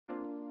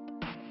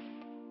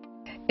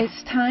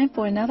It's time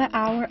for another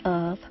hour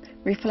of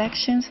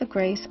Reflections of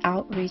Grace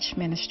Outreach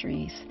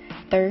Ministries,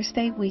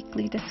 Thursday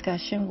weekly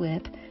discussion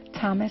with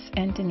Thomas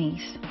and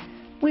Denise.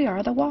 We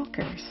are the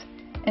Walkers,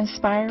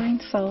 inspiring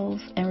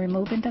souls and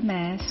removing the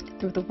mask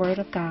through the Word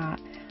of God.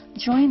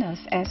 Join us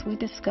as we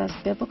discuss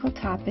biblical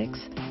topics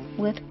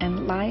with a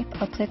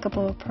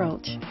life-applicable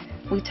approach.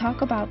 We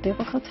talk about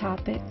biblical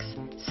topics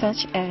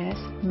such as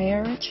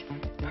marriage,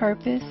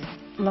 purpose,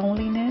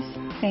 loneliness,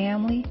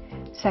 family,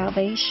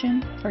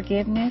 salvation,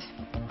 forgiveness,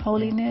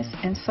 holiness,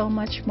 and so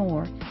much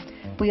more.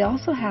 We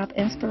also have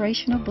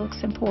inspirational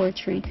books and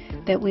poetry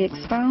that we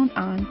expound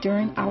on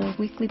during our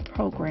weekly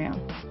program.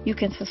 You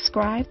can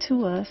subscribe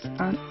to us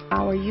on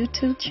our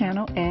YouTube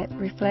channel at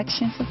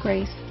Reflections of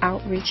Grace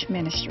Outreach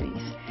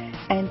Ministries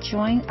and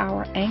join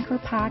our Anchor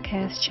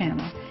podcast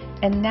channel.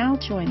 And now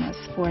join us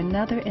for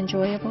another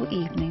enjoyable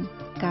evening.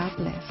 God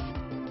bless.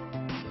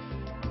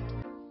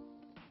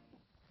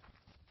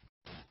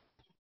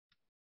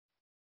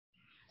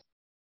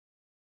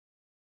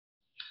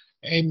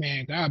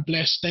 Amen. God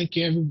bless. Thank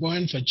you,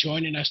 everyone, for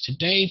joining us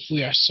today.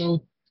 We are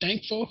so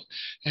thankful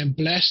and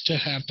blessed to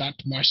have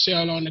Dr.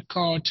 Marcel on the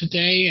call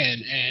today,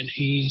 and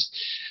he's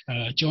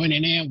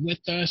joining in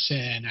with us.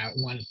 And I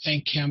want to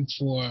thank him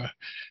for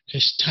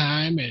his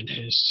time and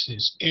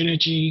his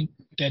energy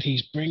that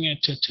he's bringing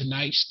to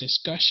tonight's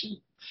discussion.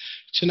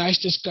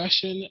 Tonight's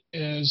discussion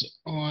is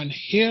on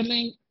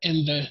healing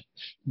in the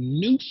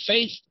new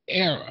faith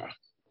era.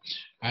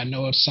 I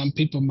know some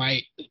people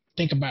might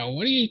think about,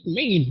 what do you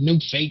mean, new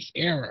faith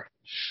era?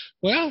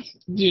 Well,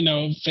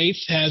 faith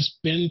has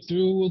been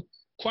through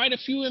quite a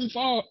few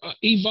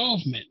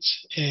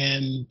evolvements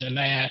in the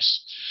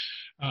last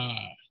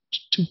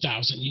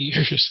 2,000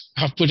 years.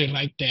 I'll put it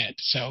like that.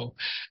 So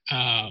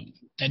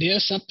that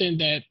is something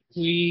that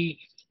we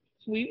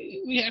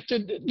have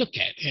to look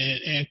at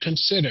and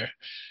consider.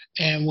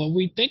 And when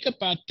we think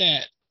about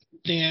that,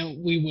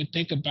 then we would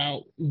think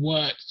about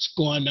what's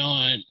going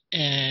on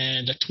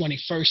in the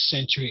 21st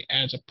century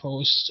as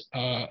opposed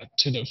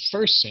to the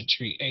first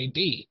century AD.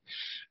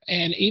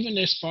 And even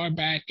as far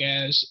back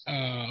as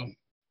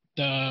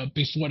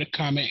before the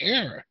Common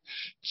Era,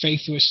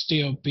 faith was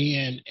still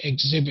being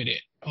exhibited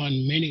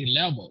on many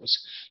levels.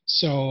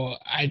 So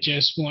I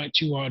just want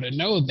you all to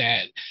know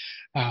that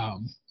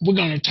we're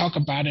going to talk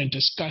about and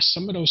discuss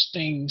some of those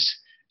things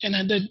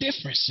and the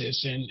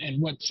differences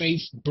and what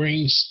faith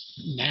brings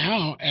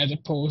now as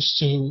opposed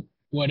to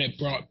what it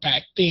brought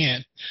back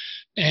then,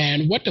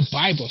 and what the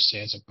Bible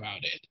says about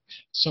it.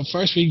 So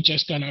first, we're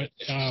just going to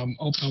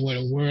open with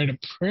a word of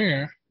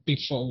prayer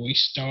before we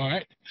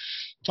start.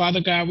 Father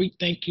God, we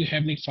thank you,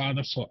 Heavenly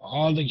Father, for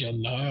all of your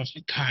love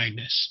and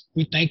kindness.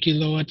 We thank you,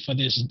 Lord, for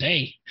this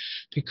day,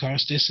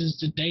 because this is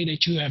the day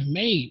that you have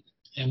made,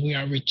 and we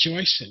are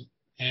rejoicing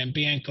and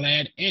being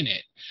glad in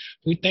it.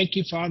 We thank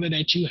you, Father,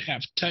 that you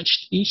have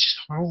touched each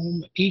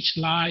home, each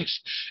life,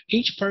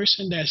 each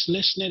person that's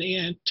listening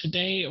in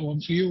today or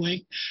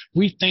viewing.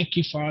 We thank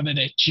you, Father,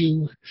 that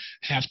you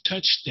have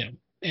touched them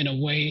in a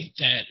way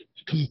that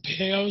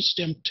compels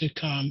them to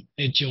come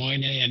and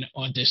join in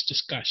on this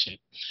discussion.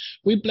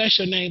 We bless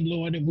your name,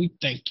 Lord, and we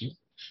thank you.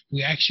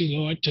 We ask you,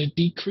 Lord, to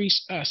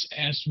decrease us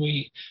as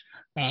we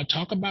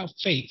talk about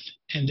faith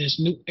in this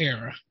new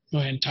era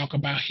and talk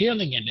about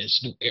healing in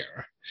this new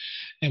era.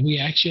 And we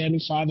ask you,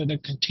 Heavenly Father, to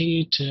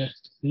continue to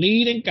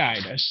lead and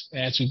guide us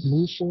as we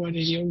move forward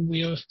in your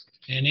will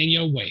and in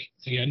your way.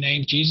 In your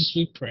name, Jesus,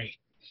 we pray.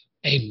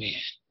 Amen.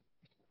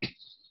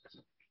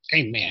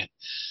 Amen.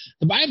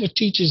 The Bible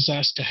teaches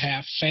us to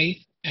have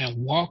faith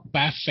and walk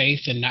by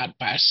faith and not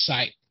by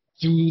sight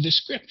through the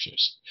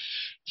scriptures.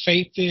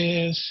 Faith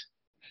is,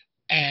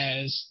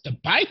 as the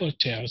Bible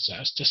tells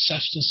us, the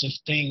substance of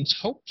things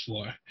hoped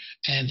for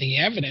and the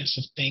evidence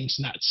of things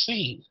not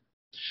seen.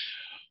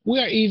 We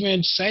are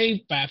even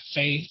saved by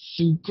faith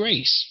through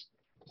grace,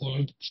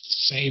 or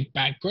saved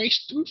by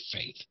grace through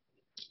faith.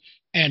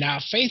 And our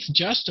faith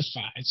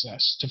justifies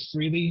us to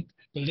freely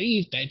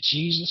believe that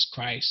Jesus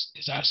Christ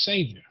is our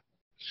Savior.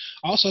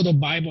 Also, the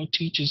Bible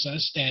teaches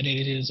us that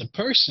it is a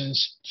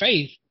person's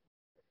faith,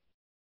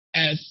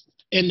 as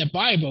in the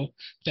Bible,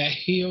 that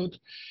healed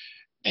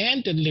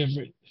and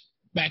delivered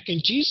back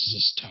in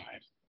Jesus'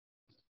 time.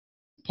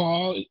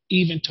 Paul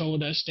even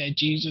told us that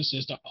Jesus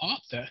is the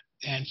author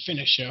and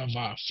finisher of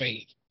our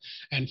faith.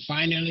 And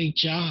finally,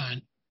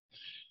 John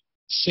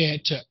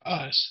said to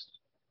us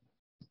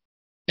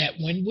that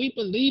when we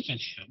believe in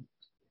him,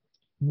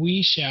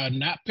 we shall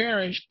not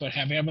perish but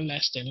have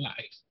everlasting life.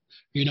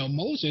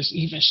 Moses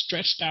even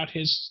stretched out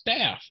his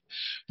staff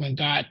when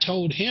God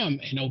told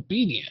him in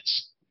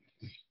obedience.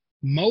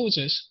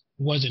 Moses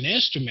was an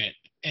instrument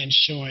in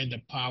showing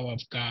the power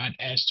of God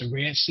as the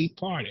Red Sea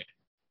parted.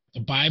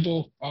 The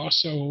Bible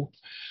also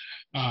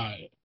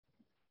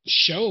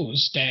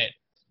shows that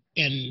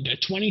in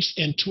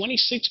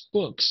 26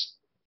 books,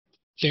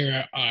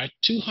 there are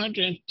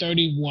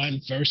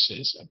 231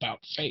 verses about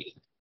faith.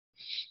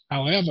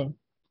 However,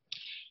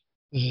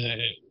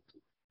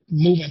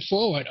 moving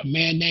forward, a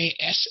man named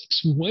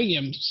Essex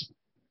Williams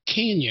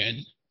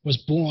Kenyon was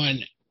born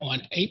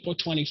on April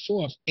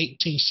 24th,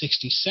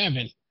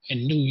 1867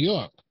 in New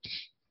York.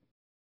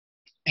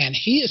 And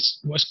he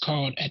was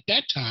called at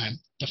that time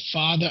the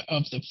father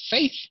of the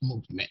faith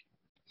movement.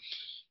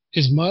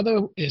 His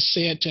mother is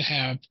said to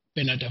have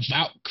been a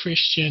devout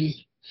Christian,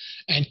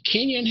 and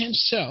Kenyon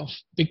himself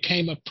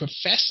became a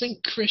professing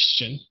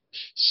Christian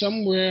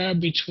somewhere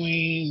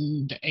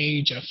between the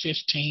age of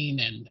 15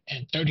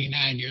 and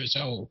 39 years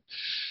old.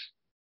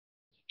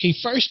 He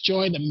first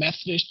joined the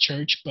Methodist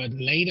Church, but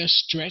later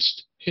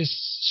switched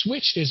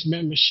his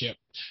membership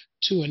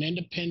to an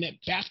independent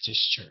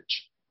Baptist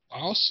church.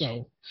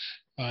 Also,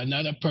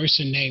 another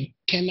person named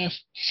Kenneth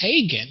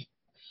Hagin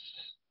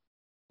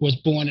was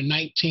born in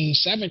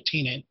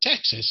 1917 in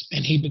Texas,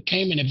 and he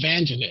became an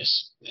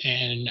evangelist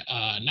in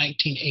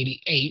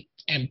 1988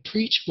 and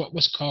preached what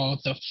was called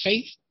the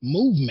faith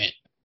movement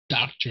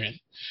doctrine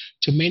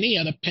to many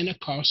other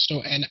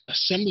Pentecostal and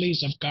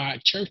Assemblies of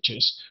God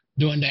churches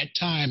during that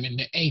time in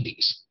the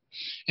 80s.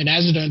 And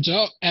as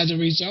a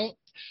result,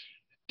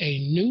 a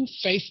new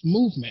faith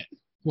movement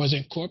was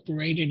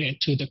incorporated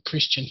into the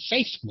Christian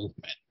faith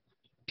movement.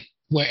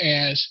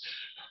 Whereas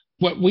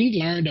what we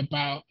learned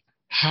about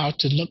how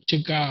to look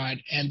to God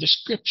and the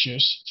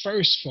scriptures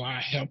first for our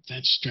health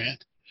and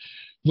strength,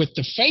 with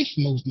the faith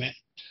movement,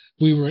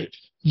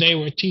 they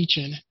were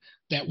teaching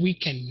that we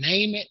can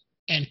name it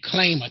and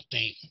claim a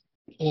thing,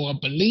 or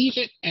believe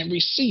it and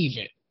receive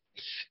it.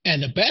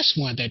 And the best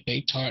one that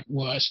they taught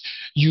was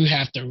you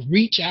have to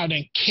reach out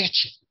and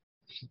catch it.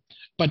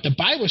 But the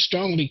Bible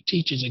strongly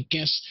teaches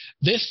against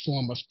this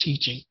form of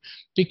teaching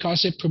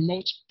because it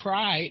promotes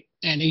pride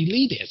and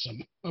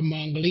elitism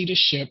among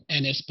leadership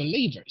and its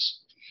believers.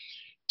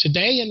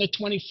 Today in the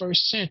 21st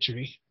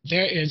century,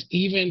 there is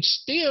even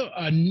still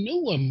a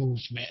newer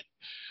movement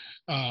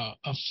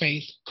of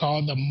faith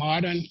called the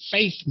modern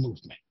faith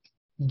movement,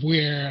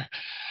 where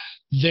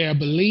their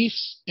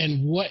beliefs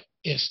in what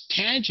is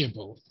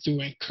tangible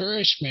through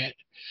encouragement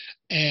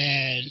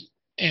and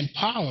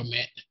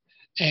empowerment,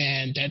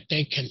 and that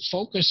they can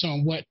focus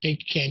on what they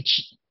can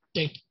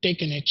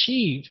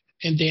achieve,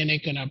 and then they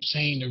can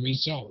obtain the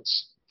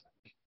results.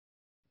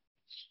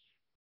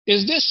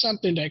 Is this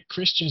something that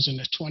Christians in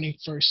the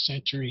 21st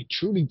century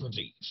truly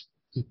believe?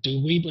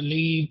 Do we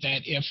believe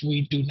that if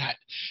we do not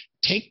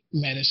take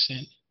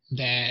medicine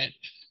that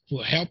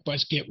will help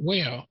us get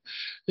well,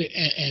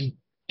 and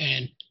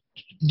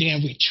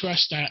then we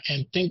trust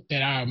and think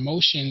that our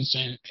emotions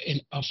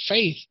and of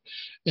faith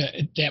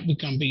that we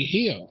can be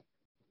healed?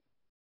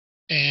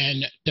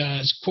 And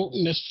does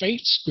quoting this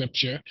faith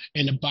scripture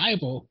in the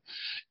Bible,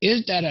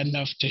 is that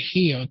enough to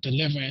heal,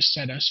 deliver, and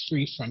set us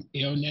free from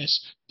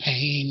illness,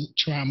 pain,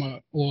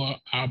 trauma, or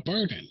our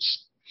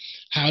burdens?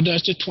 How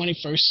does the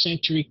 21st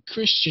century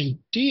Christian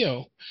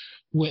deal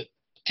with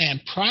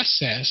and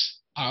process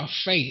our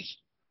faith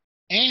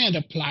and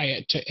apply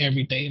it to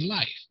everyday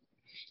life?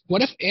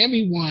 What if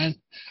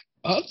everyone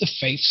of the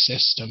faith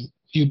system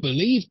you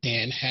believed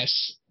in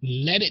has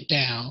let it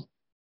down,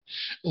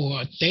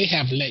 or they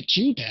have let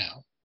you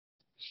down,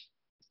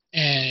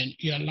 and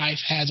your life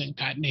hasn't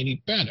gotten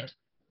any better?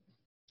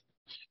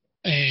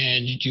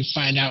 And you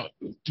find out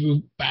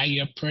by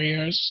your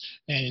prayers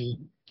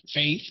and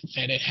faith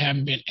that it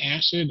haven't been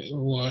answered,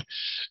 or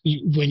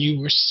when you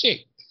were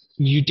sick,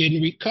 you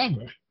didn't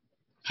recover.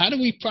 How do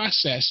we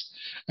process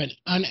an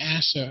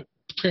unanswered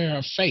prayer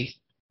of faith?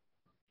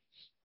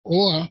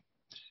 Or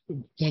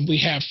when we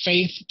have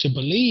faith to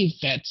believe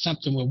that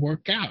something will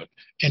work out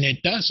and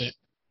it doesn't,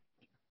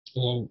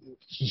 or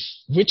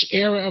which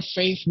era of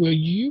faith will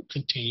you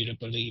continue to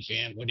believe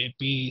in? Would it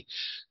be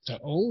the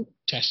Old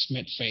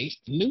Testament faith,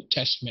 New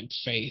Testament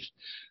faith,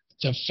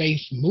 the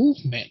faith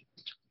movement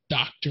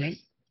doctrine,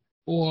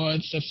 or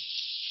the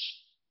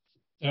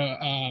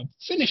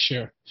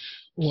finisher,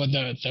 or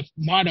the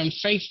modern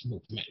faith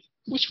movement?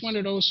 Which one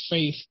of those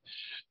faiths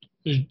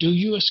do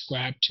you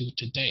ascribe to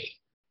today?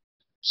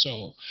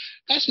 So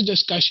that's a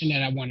discussion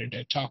that I wanted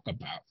to talk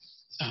about.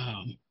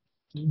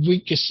 We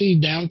can see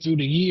down through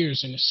the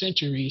years and the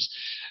centuries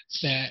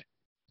that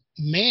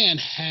man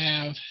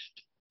have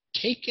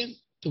taken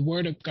the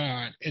word of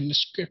God in the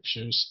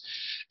scriptures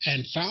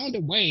and found a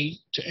way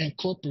to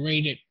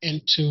incorporate it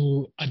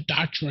into a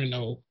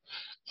doctrinal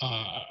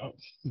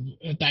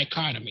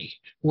dichotomy,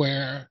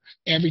 where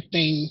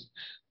everything,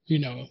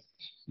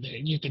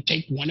 you could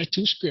take one or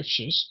two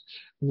scriptures,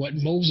 what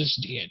Moses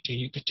did, then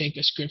you could take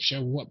a scripture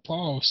of what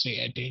Paul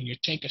said, then you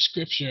take a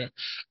scripture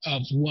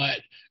of what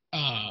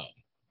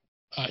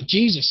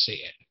Jesus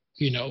said,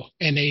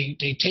 and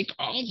they take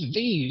all of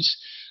these,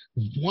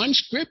 one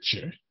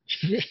scripture,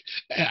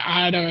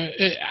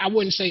 I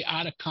wouldn't say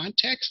out of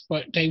context,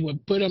 but they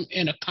would put them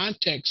in a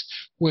context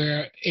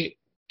where it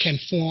can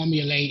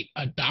formulate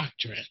a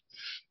doctrine.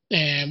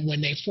 And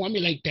when they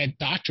formulate that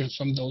doctrine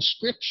from those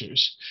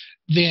scriptures,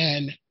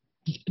 then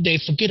they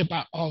forget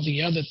about all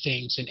the other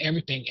things and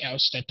everything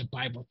else that the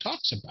Bible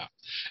talks about.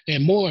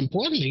 And more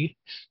importantly,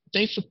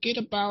 they forget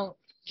about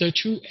the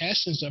true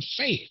essence of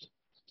faith.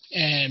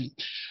 And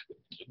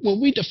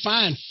when we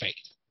define faith,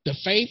 the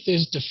faith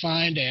is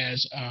defined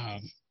as,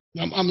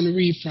 I'm going to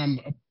read from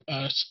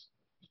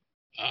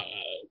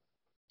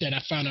that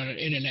I found on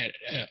the internet,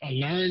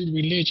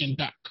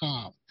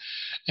 learnedreligion.com.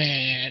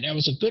 And it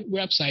was a good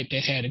website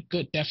that had a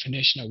good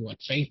definition of what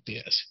faith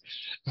is.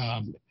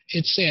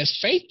 It says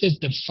faith is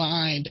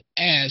defined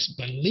as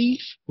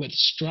belief with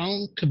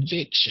strong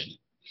conviction,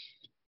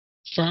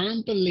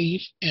 firm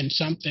belief in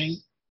something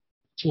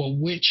for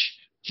which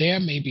there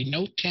may be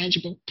no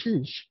tangible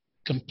proof,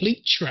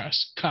 complete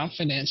trust,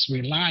 confidence,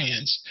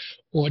 reliance,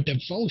 or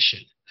devotion.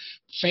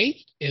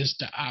 Faith is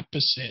the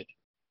opposite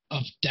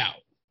of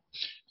doubt.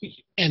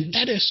 And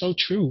that is so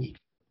true.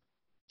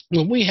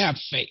 When we have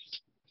faith,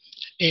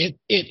 it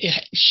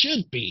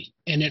should be,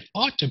 and it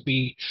ought to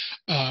be,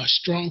 a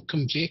strong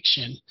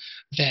conviction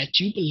that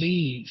you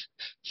believe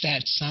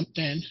that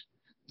something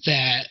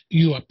that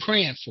you are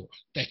praying for,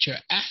 that you're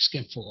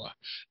asking for,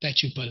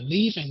 that you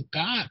believe in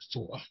God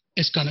for,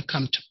 is going to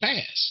come to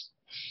pass.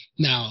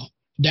 Now,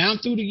 down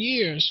through the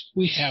years,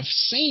 we have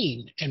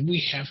seen and we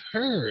have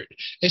heard,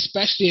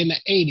 especially in the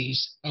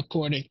 80s,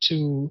 according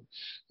to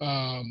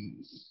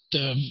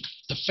the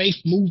faith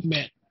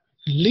movement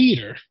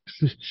leader,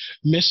 what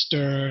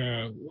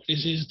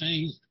is his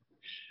name?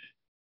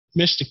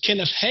 Mr.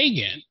 Kenneth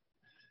Hagin,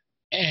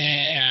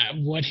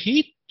 and what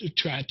he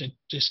tried to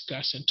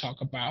discuss and talk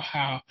about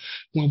how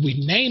when we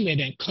name it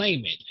and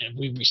claim it and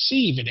we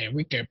receive it and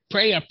we can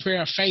pray a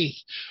prayer of faith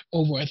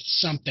over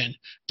something,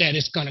 that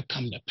is going to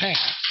come to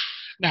pass.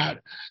 Now,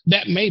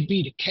 that may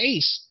be the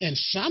case in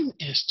some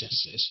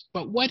instances,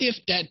 but what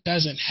if that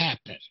doesn't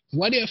happen?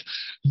 What if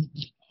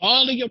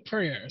all of your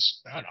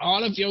prayers, and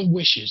all of your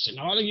wishes, and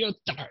all of your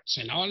thoughts,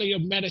 and all of your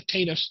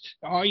meditative,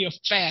 all your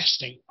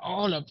fasting,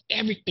 all of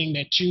everything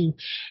that you,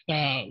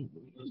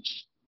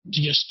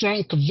 your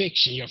strong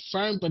conviction, your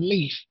firm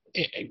belief,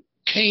 it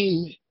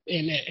came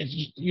in,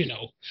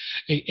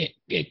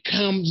 it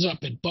comes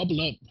up and bubble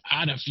up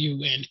out of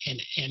you and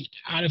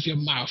out of your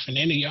mouth and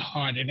into your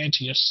heart and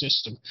into your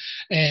system.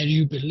 And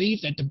you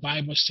believe that the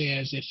Bible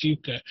says if you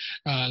could,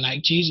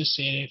 like Jesus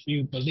said, if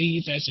you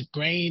believe as a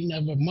grain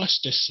of a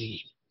mustard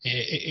seed,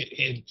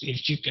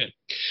 if you could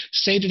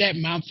say to that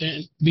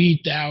mountain, be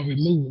thou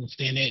removed,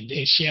 then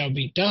it shall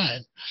be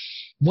done.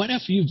 What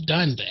if you've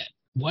done that?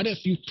 What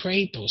if you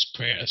prayed those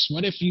prayers?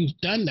 What if you've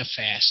done the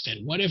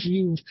fasting? What if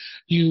you've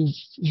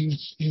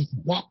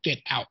walked it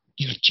out,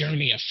 your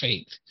journey of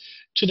faith,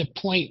 to the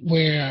point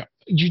where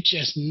you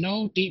just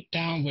know deep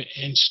down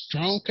in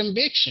strong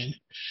conviction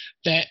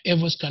that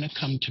it was going to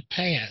come to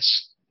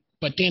pass,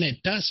 but then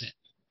it doesn't?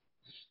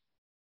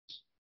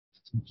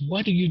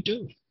 What do you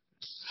do?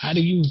 How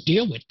do you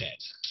deal with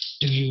that?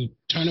 Do you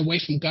turn away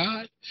from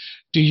God?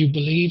 Do you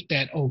believe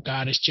that, oh,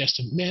 God is just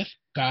a myth?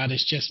 God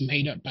is just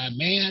made up by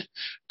man.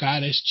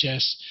 God is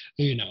just,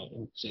 he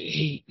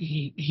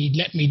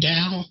let me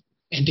down.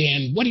 And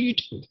then what do you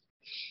do?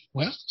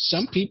 Well,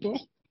 some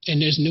people in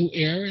this new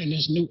era, in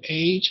this new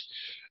age,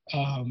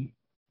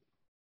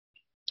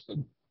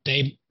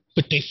 they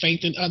put their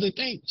faith in other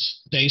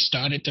things. They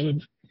started to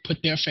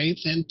put their faith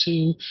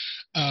into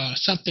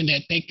something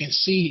that they can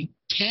see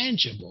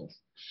tangible.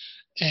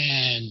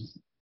 And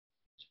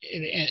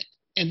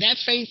that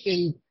faith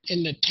in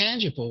the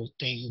tangible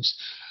things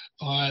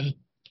are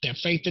their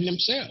faith in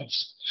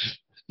themselves.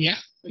 Yeah,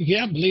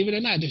 believe it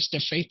or not, it's their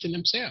faith in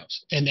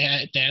themselves. And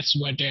that's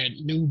what their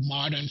new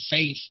modern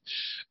faith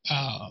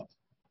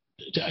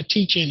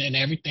teaching and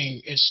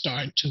everything is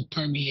starting to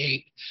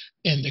permeate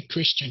in the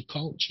Christian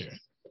culture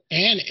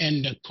and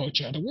in the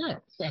culture of the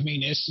world. I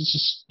mean,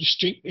 it's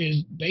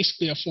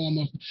basically a form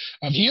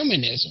of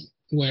humanism,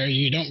 where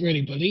you don't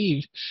really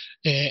believe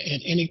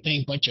in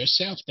anything but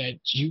yourself, that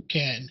you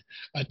can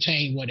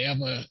attain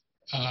whatever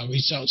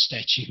results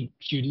that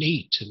you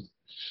need to.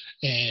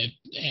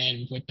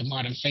 And with the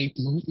modern faith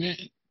movement,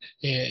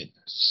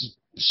 it's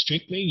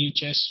strictly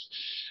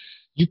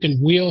you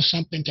can will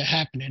something to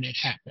happen and it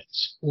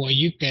happens, or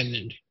you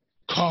can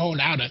call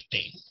out a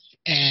thing.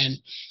 And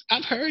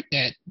I've heard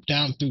that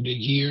down through the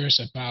years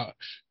about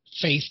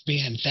faith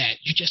being that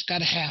you just got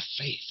to have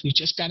faith. You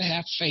just got to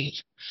have faith.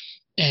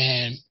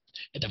 And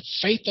the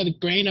faith of the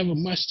grain of a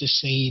mustard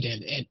seed,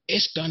 and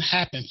it's going to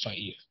happen for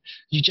you.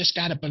 You just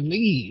got to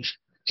believe.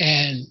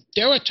 And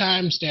there were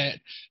times that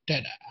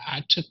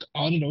I took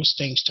all of those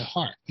things to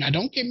heart. Now,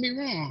 don't get me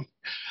wrong.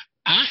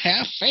 I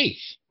have faith.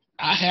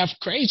 I have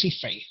crazy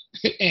faith.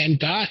 And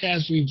God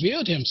has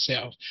revealed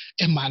himself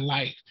in my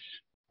life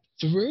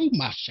through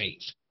my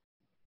faith.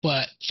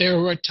 But there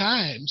were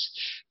times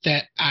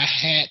that I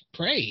had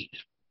prayed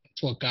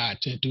for God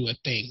to do a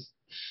thing,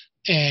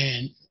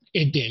 and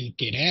it didn't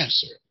get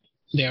answered.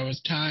 There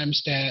was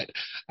times that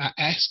I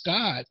asked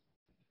God,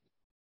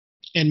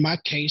 in my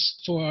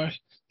case, for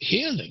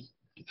healing.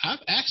 I've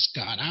asked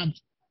God. I've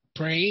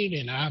prayed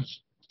and I've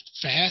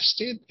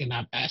fasted and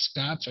I've asked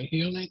God for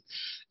healing,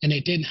 and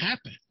it didn't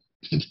happen.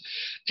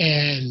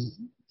 And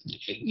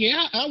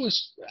yeah, I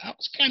was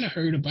kind of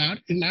hurt about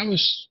it, and I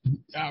was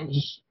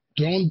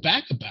thrown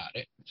back about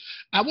it.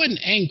 I wasn't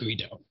angry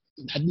though.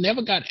 I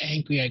never got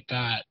angry at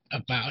God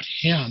about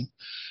him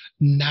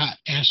not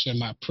answering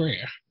my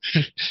prayer.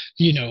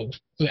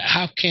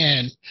 How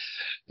can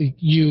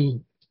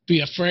you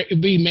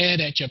be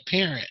mad at your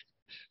parent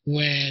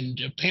when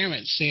the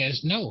parent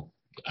says, no,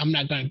 I'm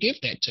not going to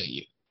give that to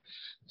you.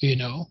 You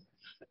know,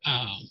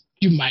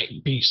 you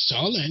might be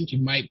sullen, you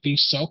might be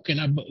sulking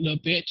a little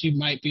bit, you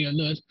might be a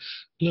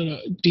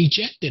little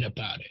dejected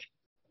about it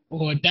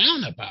or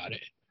down about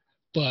it,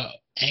 but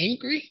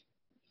angry?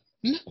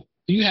 No.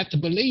 You have to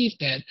believe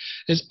that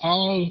it's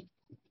all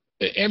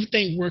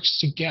everything works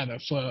together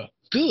for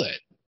good.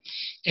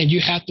 And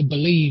you have to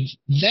believe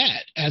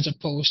that as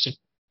opposed to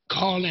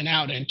calling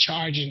out and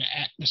charging the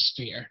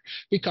atmosphere.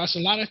 Because a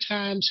lot of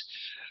times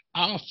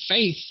our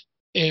faith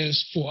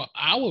is for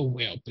our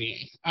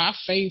well-being. Our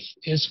faith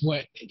is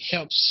what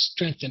helps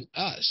strengthen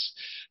us.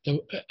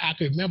 I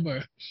can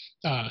remember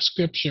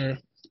scripture,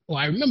 or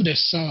I remember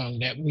this song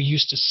that we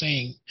used to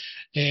sing.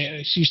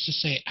 It used to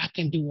say, I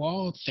can do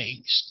all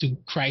things through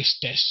Christ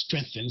that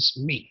strengthens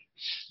me.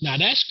 Now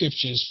that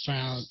scripture is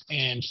found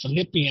in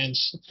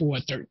Philippians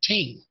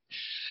 4:13.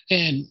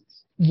 And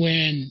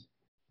when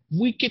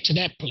we get to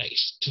that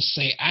place to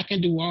say, I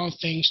can do all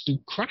things through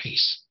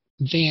Christ,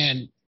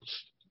 then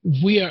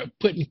we are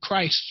putting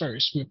Christ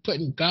first. We're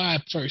putting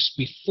God first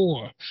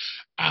before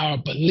our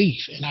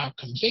belief and our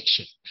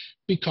conviction.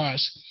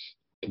 Because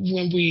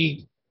when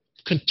we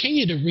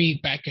continue to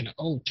read back in the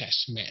Old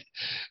Testament,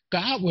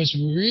 God was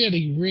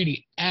really,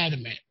 really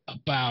adamant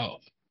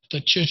about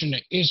the children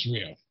of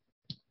Israel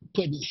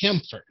putting him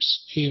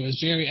first. He was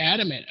very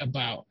adamant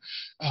about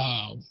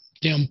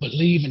them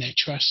believing and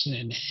trusting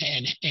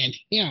in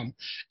him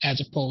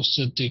as opposed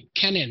to the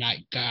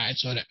Canaanite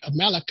gods or the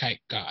Amalekite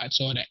gods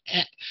or the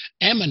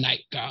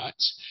Ammonite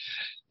gods.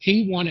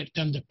 He wanted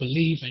them to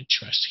believe and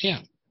trust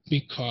him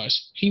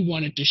because he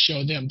wanted to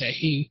show them that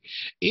he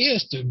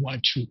is the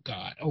one true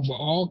God over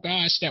all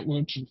gods that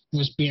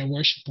was being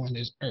worshipped on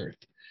this earth.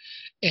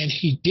 And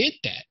he did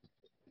that.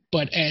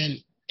 But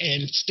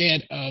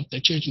instead of the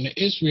children of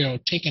Israel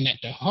taking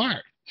that to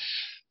heart,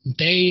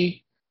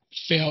 they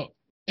felt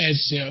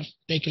as if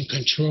they can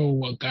control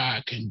what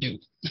God can do.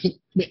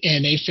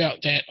 And they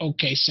felt that,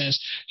 okay,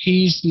 since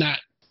he's not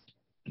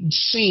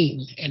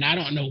seen and I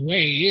don't know where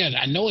he is,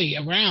 I know he's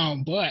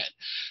around, but,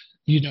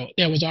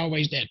 there was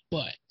always that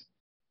but.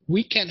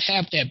 We can't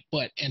have that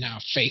but in our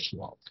faith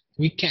walk.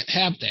 We can't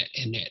have that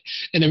in it.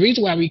 And the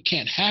reason why we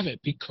can't have it,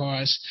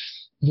 because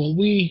when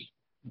we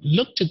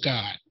look to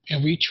God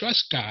and we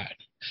trust God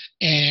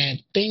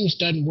and things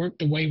doesn't work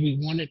the way we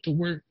want it to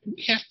work,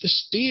 we have to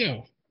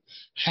still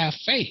have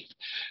faith.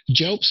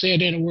 Job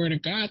said in the word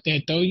of God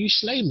that though you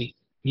slay me,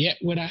 yet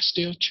would I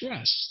still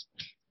trust.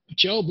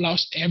 Job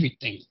lost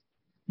everything,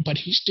 but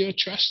he still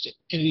trusted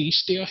and he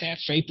still had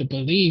faith to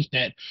believe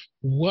that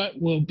what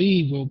will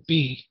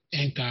be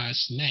in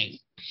God's name.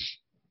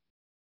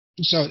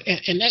 So,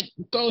 and that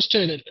goes to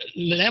the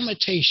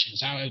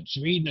Lamentations. I was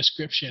reading the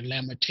scripture in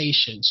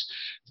Lamentations,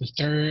 the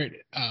third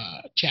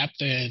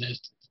chapter and the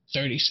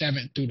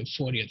 37th through the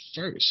 40th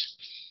verse,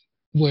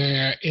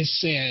 where it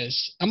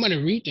says, I'm going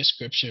to read the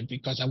scripture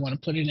because I want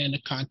to put it in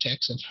the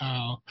context of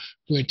how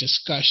we're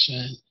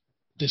discussing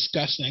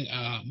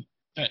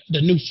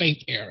the new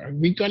faith era.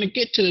 We're going to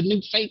get to the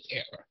new faith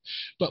era,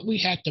 but we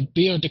have to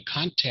build the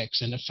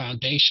context and the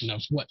foundation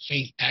of what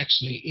faith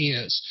actually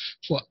is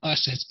for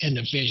us as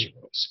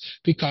individuals,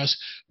 because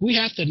we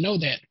have to know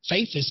that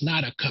faith is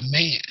not a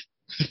command.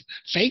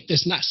 Faith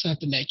is not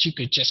something that you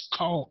could just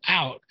call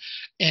out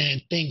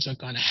and things are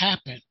going to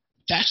happen.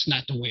 That's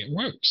not the way it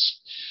works.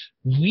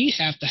 We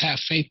have to have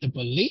faith to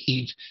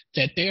believe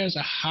that there's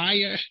a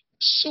higher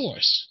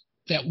source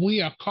that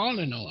we are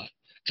calling on.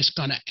 It's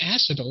going to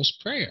answer those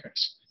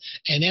prayers.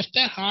 And if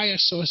that higher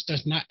source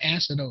does not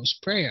answer those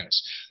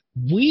prayers,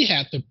 we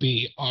have to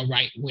be all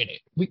right with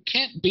it. We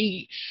can't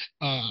be,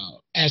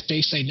 as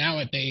they say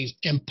nowadays,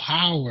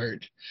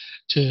 empowered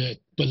to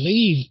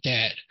believe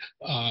that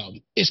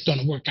it's going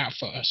to work out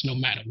for us no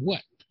matter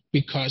what,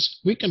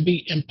 because we can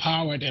be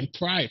empowered and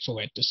prideful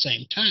at the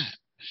same time.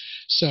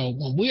 So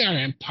when we are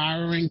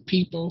empowering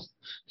people,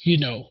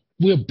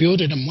 we're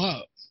building them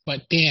up.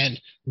 But then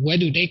where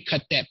do they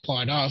cut that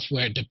part off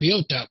where the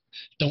build-up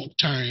don't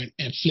turn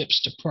and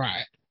flips to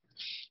pride?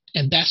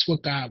 And that's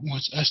what God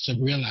wants us to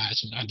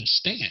realize and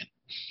understand.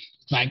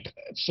 Like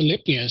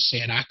Philippians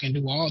said, I can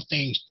do all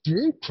things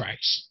through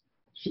Christ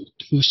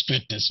who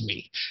strengthens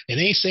me. It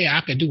ain't say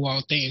I can do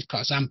all things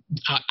because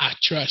I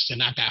trust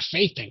and I got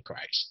faith in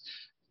Christ.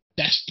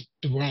 That's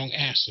the wrong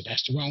answer.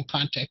 That's the wrong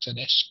context of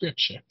that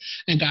scripture.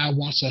 And God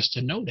wants us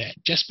to know that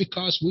just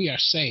because we are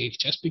saved,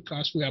 just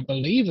because we are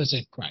believers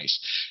in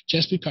Christ,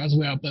 just because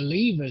we are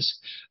believers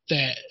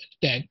that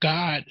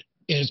God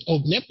is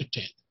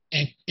omnipotent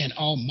and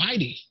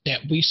almighty,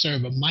 that we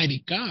serve a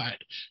mighty God,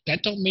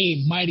 that don't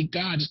mean mighty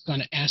God is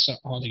going to answer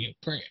all of your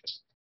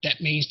prayers.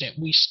 That means that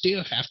we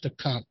still have to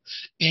come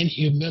in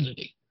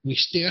humility. We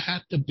still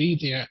have to be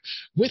there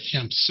with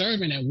him,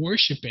 serving and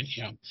worshiping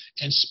him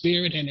in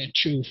spirit and in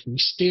truth. We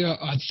still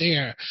are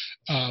there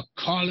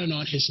calling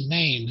on his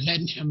name,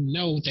 letting him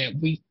know that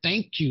we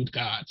thank you,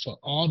 God, for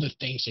all the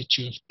things that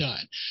you have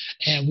done.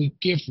 And we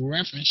give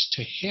reverence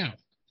to him.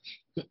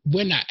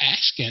 We're not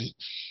asking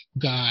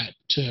God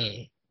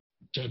to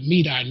to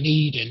meet our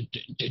need and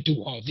to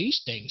do all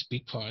these things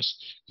because,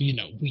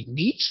 we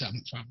need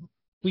something from him.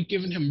 We're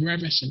giving him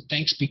reverence and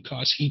thanks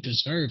because he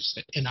deserves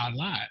it in our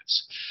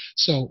lives.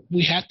 So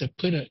we have to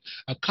put a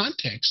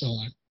context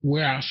on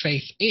where our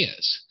faith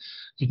is.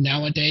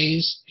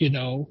 Nowadays,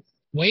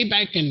 way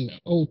back in the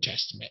Old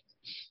Testament,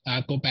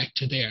 I'll go back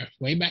to there.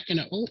 Way back in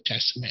the Old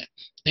Testament,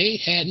 they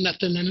had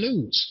nothing to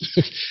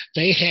lose.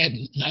 They had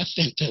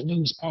nothing to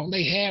lose. All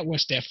they had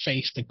was their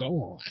faith to go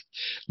on.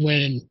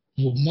 When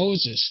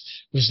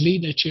Moses was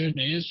leading the children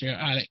of Israel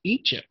out of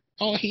Egypt,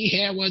 all he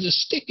had was a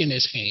stick in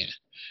his hand.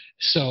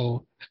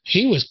 So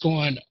he was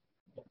going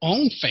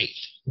on faith.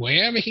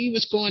 Wherever he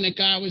was going that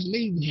God was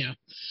leading him,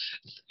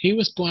 he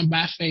was going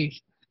by faith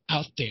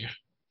out there.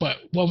 But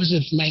what was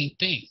his main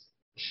thing?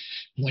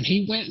 When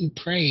he went and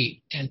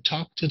prayed and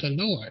talked to the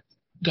Lord,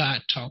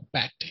 God talked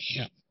back to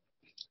him.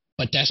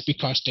 But that's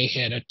because they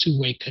had a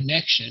two-way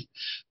connection,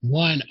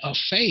 one of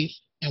faith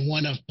and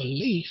one of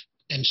belief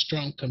and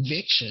strong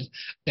conviction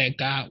that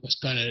God was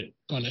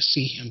gonna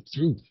see him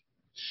through.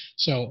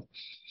 So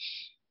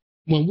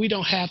when we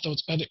don't have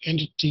those other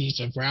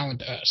entities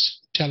around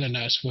us telling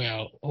us,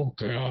 well, oh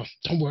girl,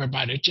 don't worry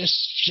about it.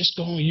 Just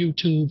go on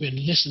YouTube and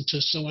listen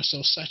to so and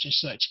so, such and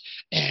such.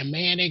 And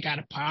man, they got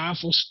a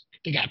powerful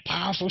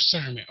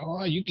sermon.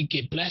 Oh, you can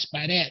get blessed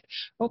by that.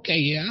 Okay,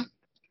 yeah.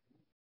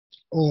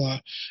 Or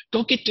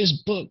go get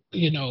this book,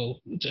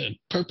 The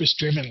Purpose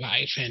Driven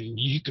Life, and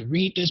you can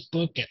read this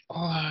book and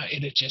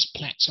it'll just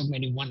plant so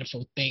many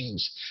wonderful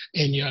things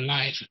in your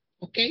life.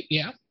 Okay,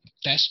 yeah,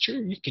 that's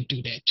true. You can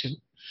do that too.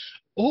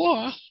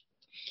 Or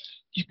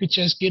you could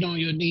just get on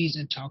your knees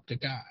and talk to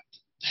God.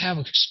 Have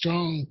a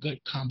strong, good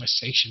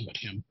conversation with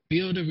him.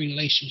 Build a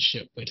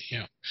relationship with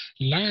him.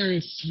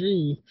 Learn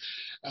through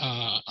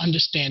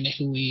understanding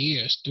who he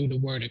is through the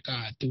word of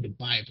God, through the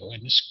Bible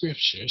and the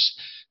scriptures,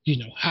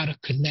 how to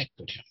connect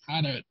with him,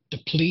 how to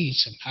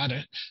please him,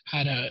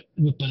 how to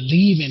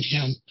believe in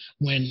him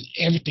when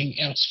everything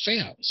else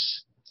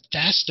fails.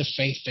 That's the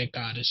faith that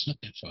God is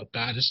looking for.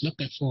 God is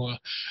looking for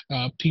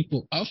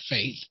people of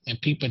faith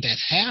and people that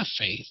have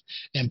faith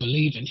and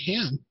believe in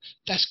him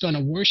that's going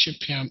to worship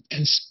him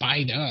in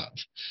spite of.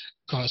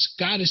 Because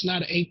God is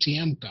not an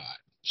ATM God.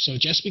 So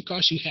just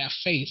because you have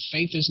faith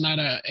is not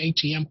an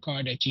ATM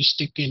card that you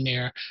stick in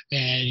there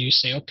and you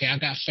say, okay, I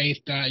got faith,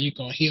 God, you're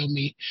going to heal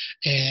me.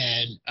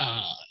 And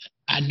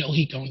I know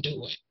he's going to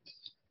do it.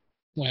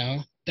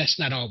 Well, that's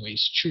not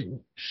always true.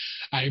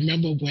 I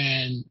remember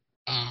when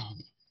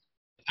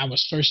I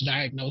was first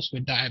diagnosed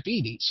with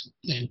diabetes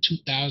in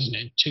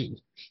 2002.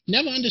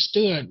 Never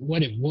understood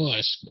what it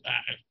was.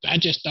 I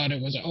just thought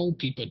it was an old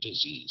people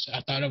disease.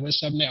 I thought it was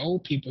something that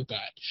old people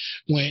got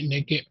when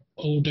they get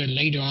older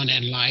later on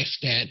in life,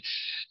 that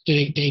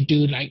they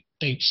do, like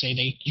they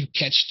say, you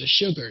catch the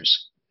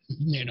sugars.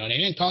 They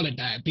didn't call it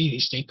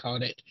diabetes. They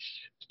called it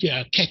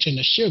catching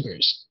the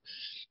sugars.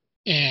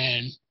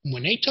 And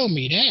when they told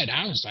me that,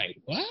 I was like,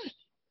 what?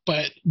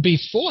 But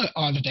before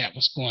all of that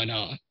was going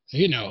on,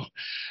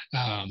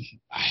 I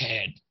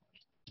had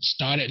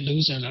started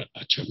losing a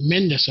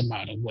tremendous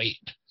amount of weight.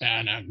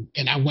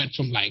 And I went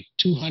from like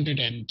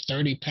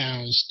 230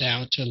 pounds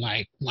down to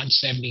like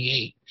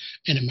 178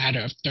 in a matter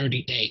of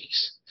 30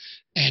 days.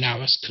 And I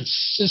was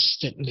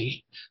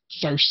consistently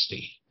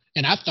thirsty.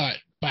 And I thought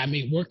by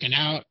me working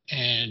out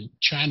and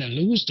trying to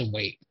lose the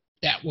weight,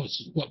 that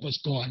was what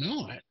was going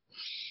on.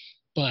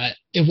 But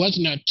it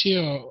wasn't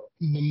until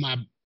my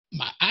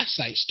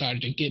eyesight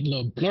started to get a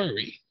little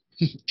blurry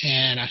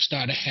and I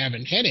started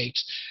having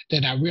headaches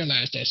that I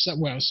realized that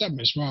something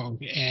is wrong.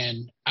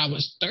 And I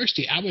was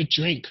thirsty. I would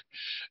drink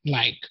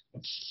like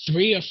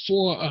 3 or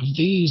 4 of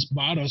these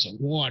bottles of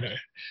water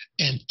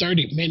in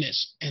 30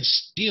 minutes and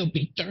still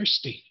be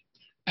thirsty.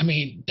 I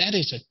mean, that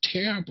is a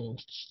terrible,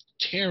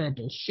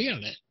 terrible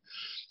feeling.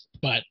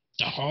 But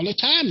all the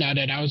time now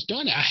that I was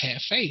doing it, I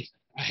had faith.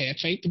 I had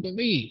faith to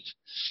believe,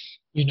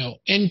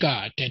 in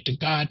God, that the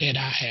God that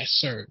I had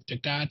served, the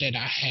God that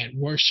I had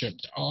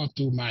worshiped all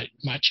through my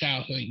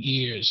childhood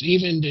years,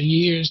 even the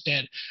years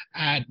that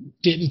I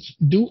didn't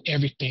do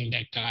everything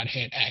that God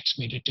had asked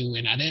me to do,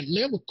 and I didn't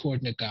live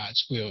according to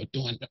God's will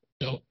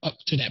up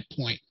to that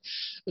point,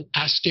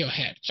 I still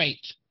had faith.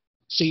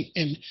 See,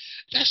 and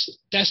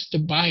that's the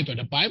Bible.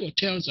 The Bible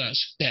tells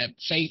us that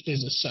faith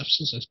is the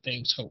substance of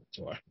things hoped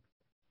for.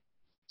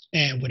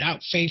 And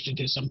without faith, it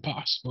is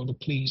impossible to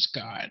please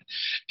God.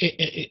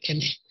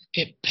 And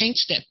it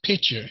paints that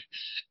picture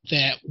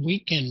that we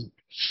can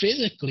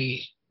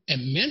physically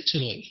and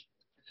mentally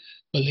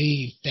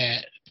believe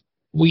that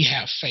we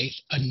have faith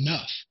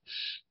enough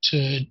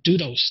to do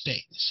those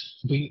things.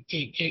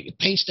 It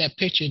paints that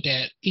picture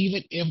that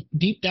even if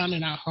deep down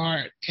in our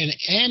heart and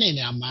in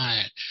our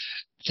mind,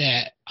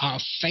 that our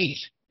faith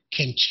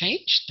can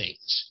change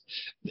things.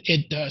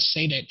 It does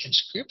say that in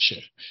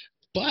scripture,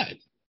 but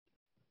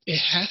it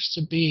has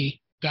to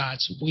be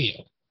God's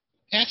will.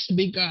 It has to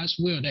be God's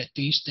will that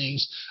these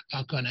things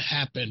are going to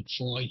happen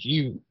for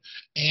you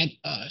and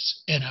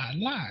us in our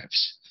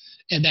lives.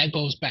 And that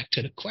goes back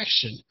to the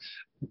question,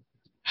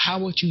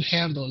 how would you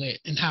handle it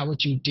and how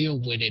would you deal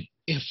with it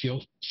if your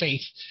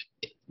faith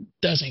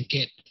doesn't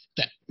get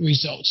the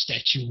results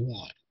that you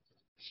want.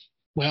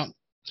 Well,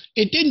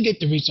 it didn't get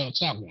the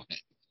results I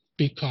wanted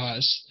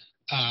because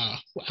I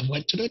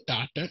went to the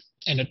doctor,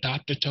 and the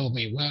doctor told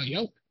me, well,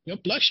 your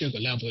blood sugar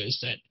level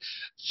is at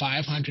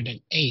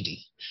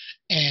 580.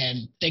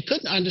 And they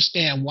couldn't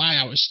understand why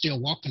I was still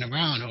walking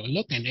around or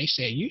looking. They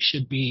said, you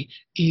should be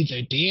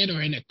either dead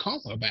or in a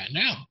coma by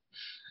now.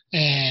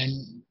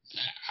 And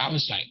I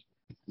was like,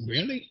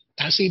 really?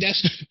 I see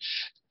that's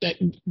that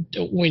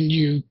when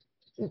you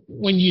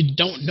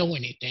don't know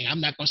anything,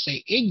 I'm not going to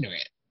say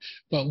ignorant,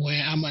 but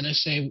when I'm going to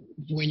say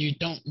when you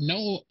don't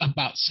know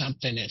about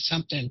something and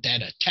something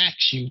that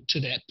attacks you to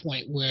that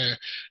point where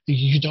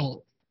you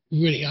don't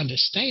really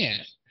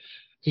understand,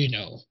 you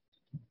know,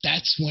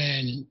 that's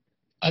when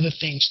other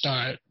things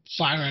start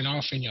firing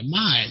off in your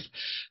mind.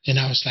 And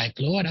I was like,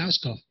 Lord, I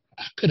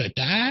could have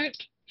died.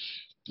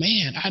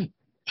 Man,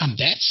 I'm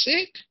that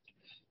sick.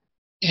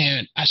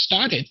 And I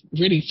started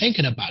really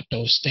thinking about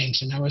those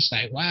things. And I was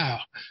like, wow,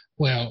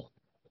 well,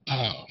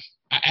 I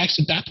asked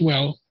the doctor,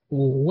 well,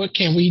 what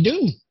can we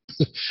do?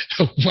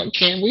 What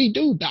can we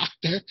do,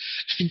 doctor?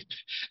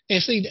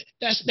 And see,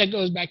 that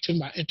goes back to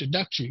my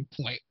introductory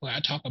point where I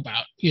talk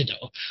about,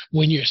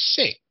 when you're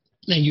sick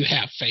and you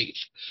have faith,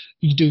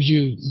 do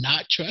you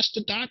not trust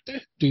the doctor?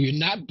 Do you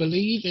not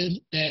believe in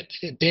that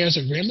there's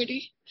a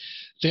remedy?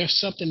 There's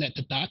something that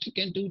the doctor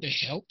can do to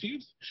help you?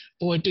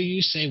 Or do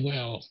you say,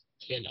 well,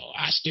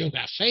 I still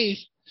got faith.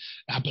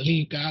 I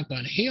believe God's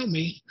going to heal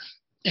me,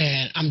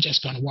 and I'm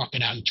just going to walk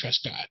it out and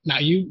trust God. Now,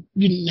 you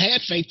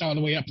had faith all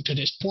the way up to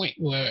this point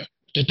where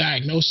the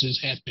diagnosis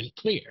has been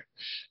clear,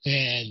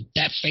 and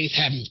that faith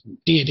haven't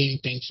did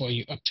anything for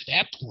you up to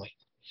that point.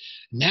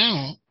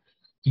 Now,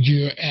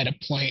 you're at a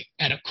point,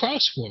 at a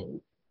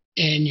crossroad,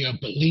 and your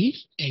belief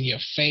and your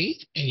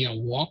faith and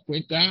your walk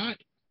with God,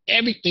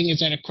 everything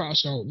is at a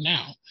crossroad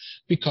now,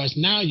 because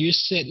now you're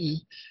sitting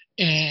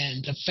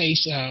in the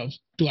face of,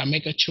 do I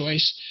make a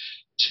choice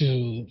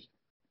to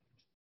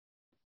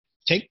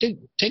take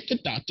the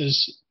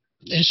doctor's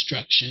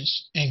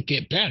instructions and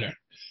get better,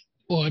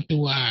 or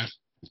do I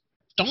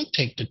don't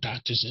take the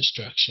doctor's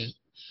instruction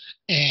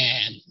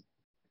and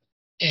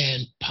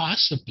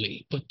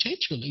possibly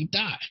potentially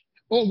die?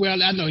 Or,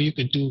 well, I know you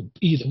could do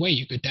either way.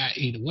 You could die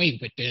either way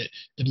with the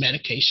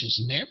medications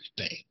and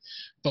everything.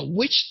 But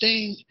which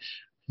thing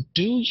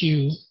do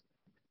you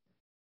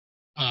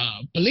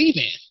believe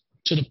in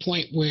to the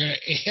point where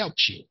it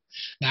helps you?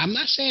 Now, I'm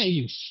not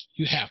saying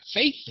you have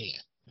faith in.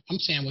 I'm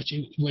saying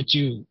what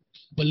you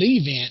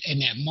believe in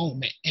that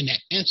moment, in that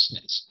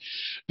instance.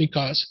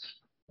 Because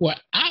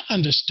what I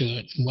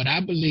understood, what I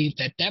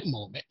believed at that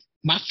moment,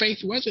 my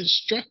faith wasn't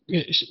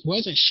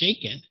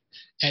shaken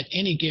at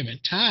any given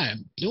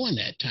time during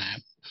that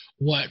time.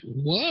 What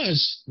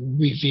was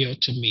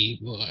revealed to me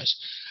was,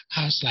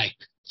 I was like,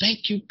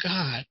 thank you,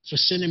 God, for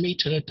sending me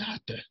to the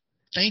doctor.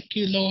 Thank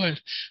you, Lord,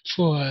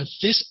 for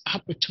this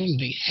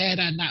opportunity. Had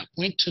I not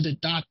went to the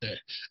doctor,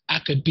 I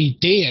could be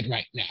dead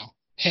right now.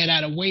 Had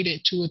I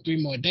waited 2 or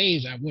 3 more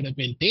days, I would have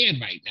been dead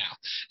right now.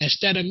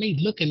 Instead of me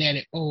looking at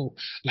it, oh,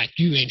 like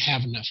you ain't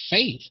have enough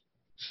faith.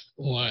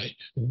 Or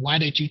why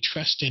did you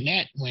trust in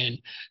that when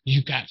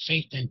you got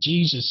faith in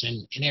Jesus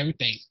and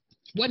everything?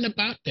 It wasn't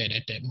about that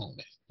at that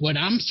moment. What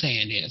I'm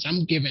saying is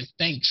I'm giving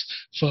thanks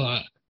for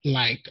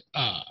like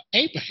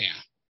Abraham.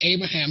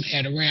 Abraham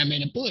had a ram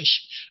in the bush.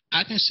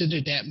 I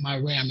consider that my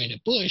ram in the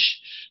bush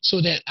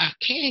so that I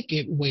can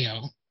get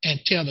well and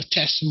tell the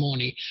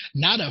testimony,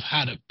 not of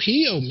how the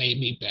pill made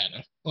me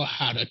better or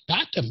how the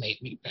doctor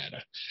made me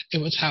better. It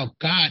was how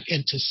God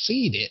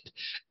interceded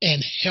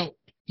and helped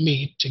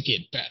me to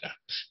get better.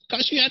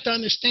 Because you have to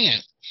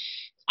understand,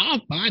 our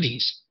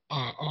bodies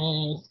are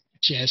all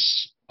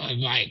just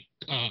like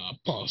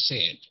Paul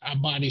said, our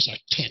bodies are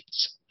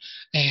tents.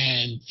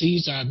 And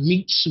these are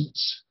meat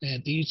suits,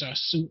 and these are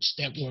suits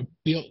that were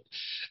built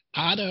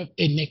out of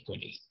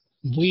iniquity.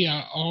 We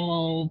are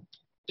all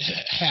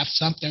have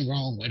something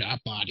wrong with our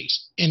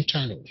bodies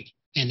internally,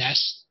 and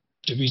that's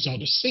the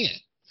result of sin.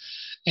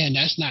 And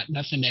that's not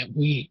nothing that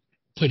we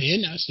put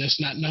in us. That's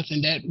not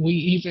nothing that we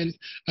even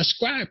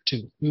ascribe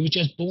to. We were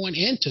just born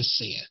into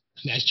sin.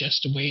 And that's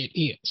just the way it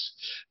is,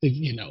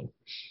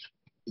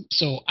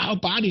 So our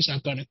bodies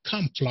are going to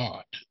come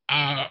flawed.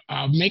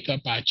 Our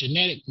makeup, our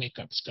genetic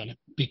makeup is going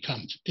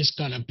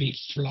to be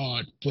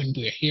flawed when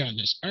we're here on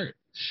this earth.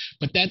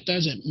 But that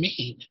doesn't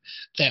mean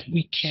that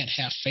we can't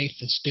have faith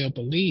and still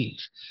believe,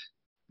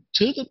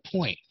 to the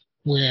point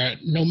where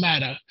no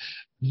matter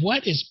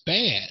what is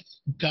bad,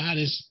 God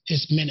is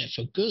meant it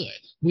for good.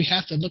 We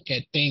have to look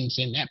at things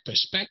in that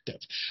perspective.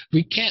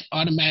 We can't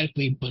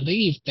automatically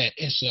believe that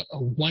it's a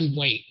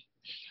one-way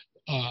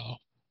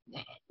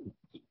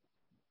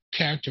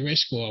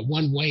characteristic or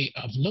one way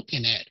of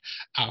looking at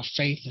our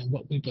faith and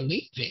what we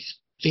believe in.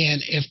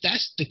 Then if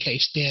that's the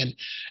case, then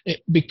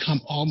it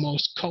become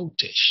almost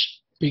cultish,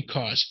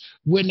 because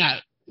we're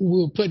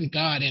putting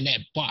God in that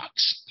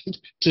box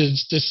to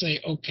say,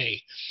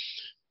 okay,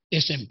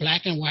 it's in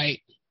black and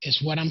white.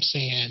 is what I'm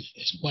saying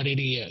is what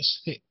it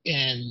is.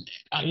 And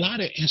a lot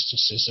of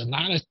instances, a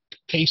lot of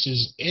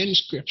cases in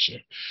scripture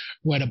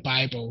where the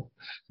Bible,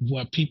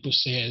 where people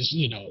says,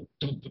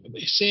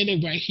 it said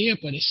it right here,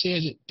 but it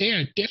says it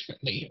there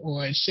differently,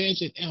 or it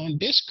says it on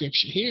this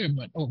scripture here,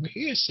 but over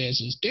here it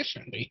says it's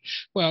differently.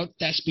 Well,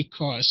 that's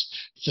because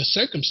the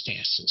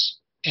circumstances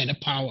and the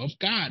power of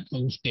God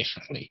move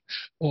differently,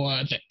 or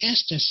the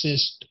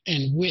instances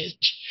in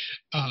which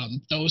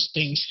those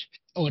things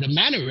or the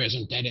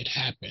mannerism that it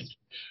happened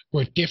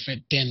were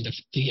different than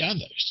the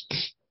others.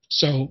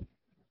 So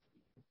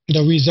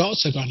the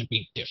results are going to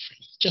be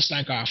different, just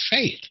like our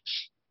faith.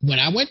 When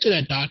I went to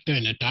the doctor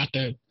and the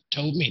doctor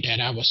told me that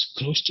I was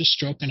close to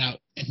stroking out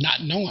and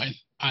not knowing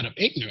out of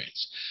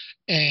ignorance,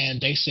 and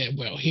they said,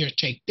 well, here,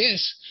 take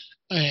this,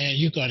 and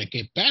you're going to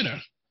get better.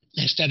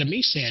 Instead of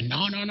me saying, no,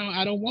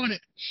 I don't want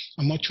it.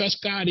 I'm going to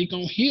trust God. He's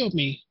going to heal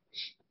me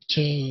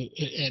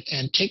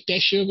and take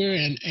that sugar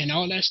and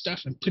all that stuff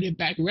and put it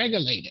back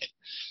regulated.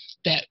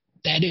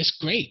 That is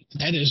great.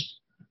 That is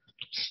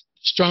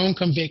strong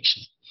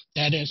conviction.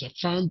 That is a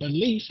firm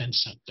belief in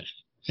something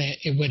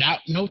without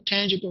no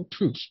tangible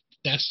proof.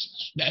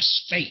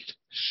 That's faith.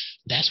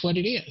 That's what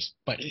it is.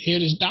 But here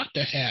this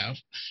doctor have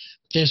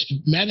this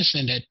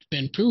medicine that's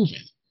been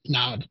proven.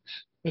 Now,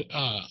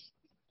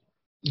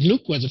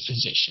 Luke was a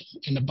physician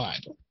in the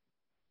Bible,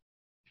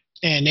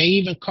 and they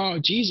even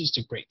called Jesus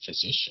the great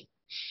physician.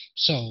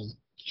 So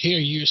here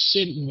you're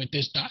sitting with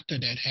this doctor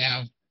that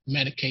have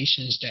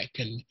medications that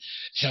can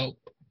help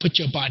put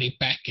your body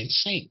back in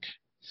sync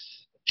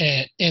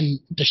in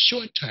the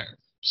short term,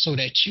 so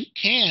that you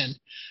can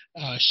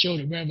show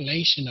the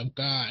revelation of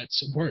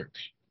God's work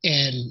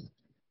and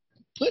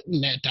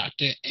putting that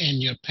doctor in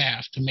your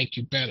path to make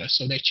you better,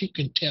 so that you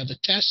can tell the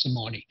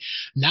testimony,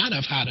 not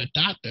of how the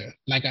doctor,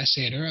 like I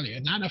said earlier,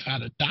 not of how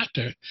the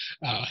doctor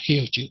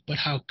healed you, but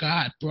how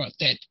God brought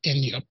that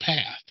in your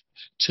path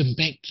to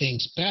make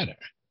things better.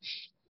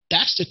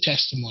 That's the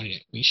testimony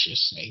that we should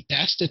say.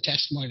 That's the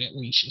testimony that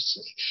we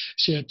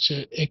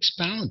should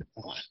expound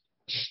upon.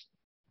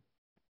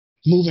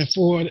 Moving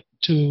forward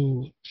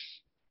to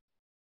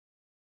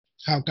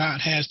how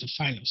God has the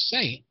final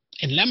say,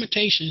 in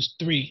Lamentations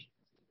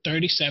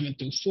 3:37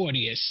 through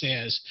 40, it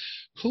says,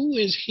 who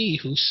is he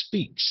who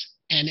speaks,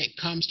 and it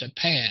comes to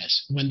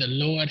pass when the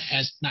Lord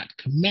has not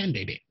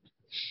commanded it?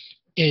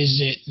 Is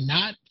it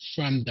not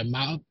from the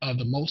mouth of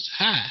the Most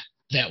High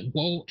that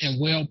woe and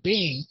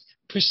well-being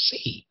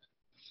proceed?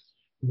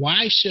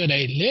 Why should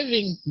a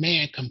living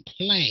man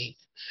complain,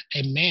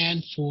 a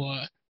man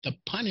for the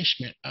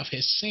punishment of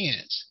his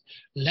sins?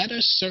 Let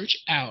us search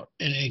out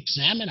and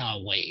examine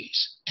our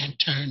ways and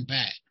turn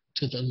back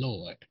to the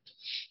Lord.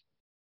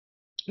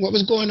 What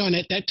was going on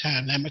at that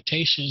time?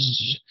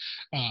 Lamentations,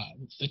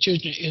 the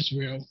children of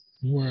Israel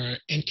were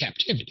in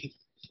captivity,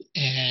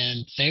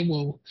 and they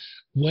were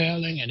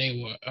wailing, and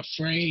they were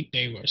afraid,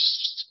 they were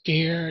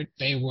scared,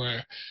 they were,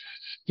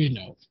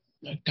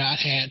 God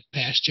had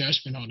passed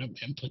judgment on them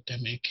and put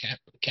them in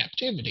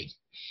captivity.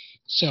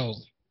 So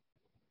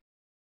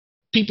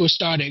people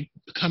started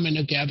coming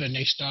together, and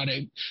they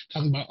started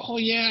talking about, oh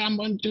yeah, I'm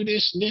going to do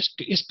this,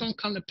 it's going to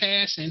come to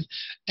pass, and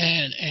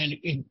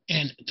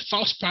the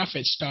false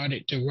prophets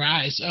started to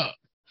rise up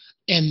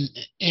in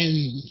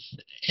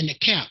the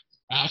camp.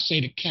 I'll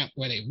say the camp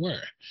where they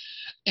were,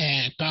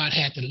 and God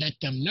had to let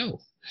them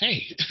know,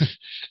 hey,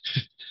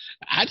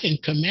 I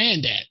didn't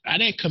command that. I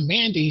didn't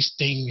command these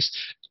things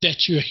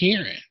that you're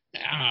hearing.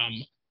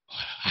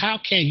 How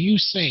can you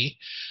say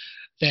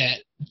that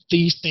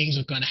these things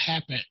are going to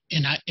happen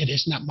and it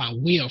is not my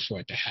will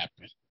for it to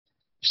happen?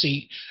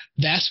 See,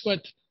 that's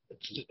what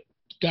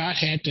God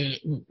had to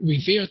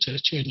reveal to the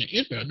children of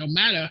Israel. No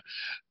matter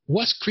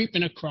what's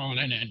creeping or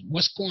crawling and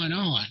what's going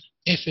on,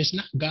 if it's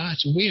not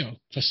God's will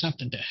for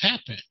something to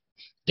happen,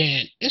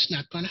 then it's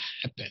not going to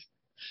happen.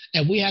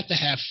 And we have to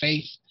have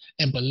faith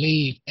and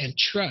believe and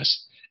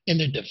trust in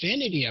the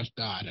divinity of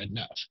God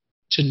enough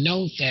to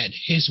know that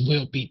his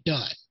will be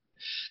done.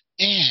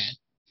 And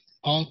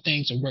all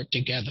things will work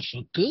together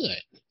for good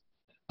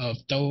of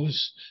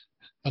those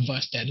of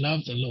us that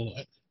love the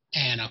Lord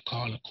and are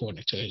called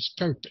according to his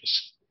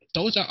purpose.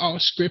 Those are all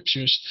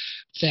scriptures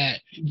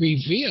that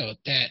reveal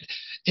that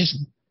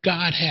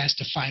God has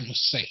the final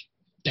say,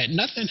 that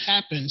nothing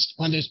happens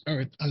on this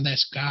earth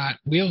unless God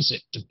wills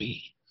it to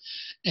be.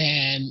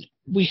 And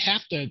we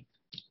have to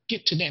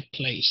get to that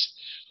place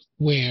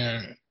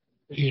where,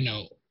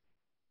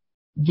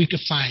 we can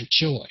find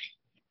joy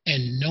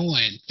and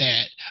knowing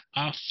that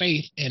our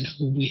faith in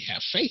who we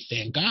have faith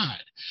in, God,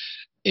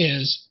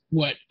 is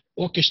what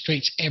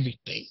orchestrates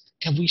everything.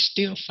 And we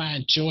still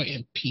find joy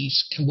and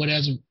peace in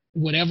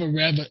whatever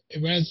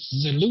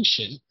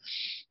resolution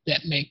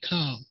that may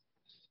come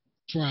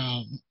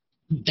from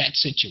that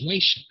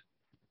situation.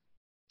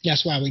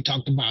 That's why we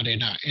talked about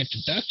in our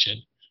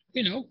introduction,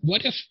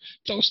 what if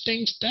those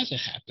things doesn't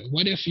happen?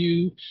 What if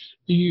you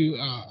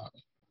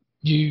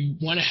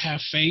want to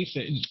have faith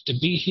to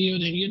be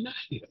healed and you're not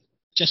healed?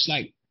 Just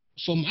like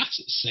for my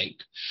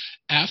sake.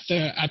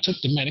 After I took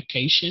the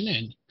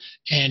medication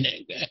and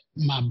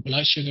my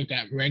blood sugar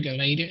got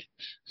regulated,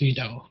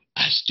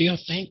 I still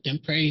thanked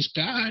and praised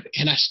God,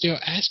 and I still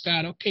asked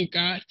God, okay,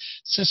 God,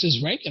 since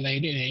it's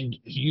regulated and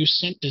you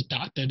sent the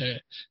doctor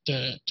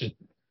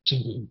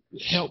to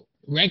help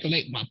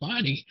regulate my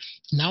body,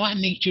 now I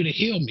need you to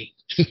heal me.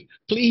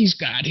 Please,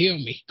 God, heal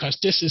me, because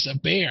this is a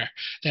bear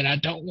that I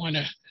don't want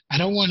to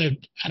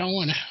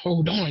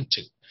hold on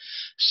to.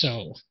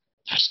 So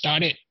I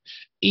started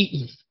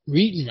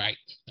reading right.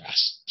 I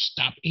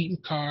stopped eating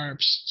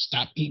carbs,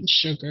 stopped eating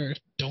sugar,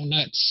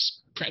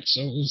 donuts,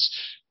 pretzels,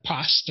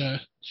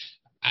 pasta.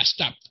 I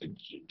stopped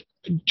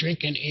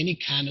drinking any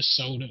kind of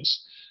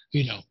sodas.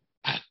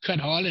 I cut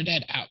all of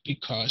that out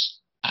because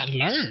I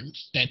learned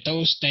that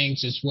those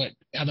things is what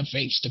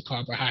elevates the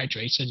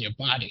carbohydrates in your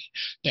body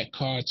that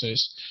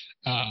causes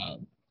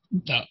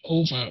the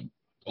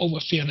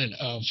overfilling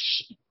of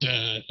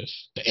the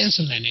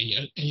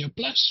insulin in your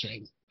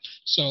bloodstream.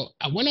 So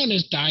I went on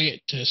this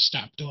diet to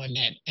stop doing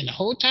that. And the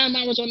whole time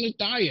I was on this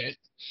diet,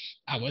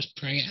 I was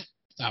praying.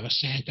 I was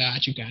saying, God,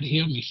 you got to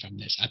heal me from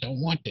this. I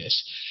don't want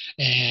this.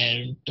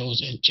 And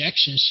those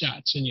injection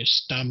shots in your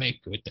stomach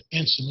with the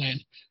insulin,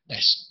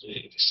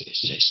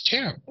 it's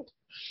terrible.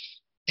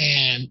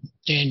 And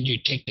then you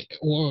take the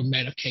oral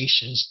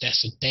medications.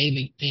 That's a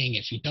daily thing.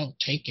 If you don't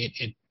take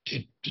it,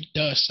 it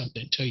does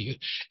something to you.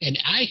 And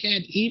I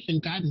had even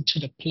gotten to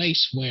the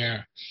place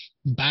where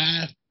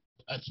by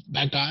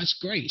God's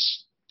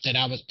grace, that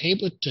I was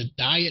able to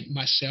diet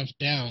myself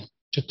down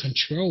to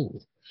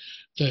control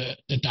the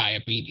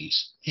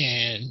diabetes.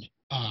 And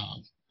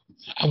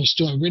I was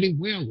doing really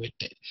well with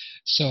it.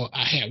 So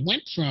I had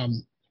went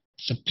from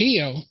the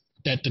pill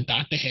that the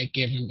doctor had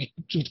given me,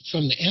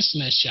 from the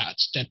insulin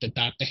shots that the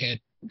doctor had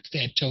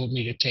told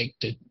me to take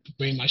to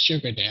bring my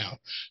sugar down,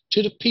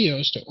 to the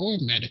pills, the oral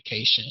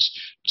medications,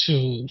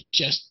 to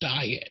just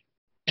diet.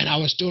 And I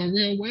was doing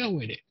real well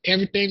with it.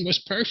 Everything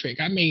was perfect.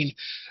 I mean,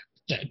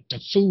 the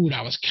food,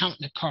 I was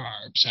counting the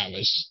carbs, I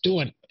was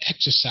doing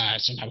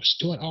exercise, and I was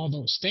doing all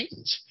those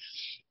things.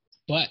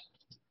 But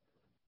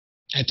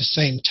at the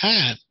same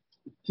time,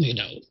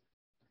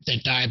 the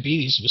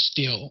diabetes was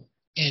still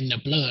in the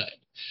blood,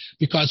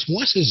 because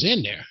once it's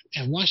in there,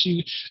 and once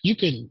you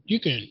can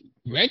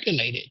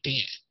regulate it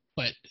then,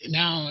 but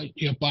now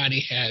your body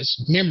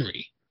has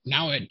memory.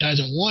 Now it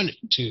doesn't want it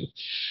to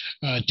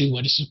do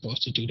what it's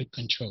supposed to do to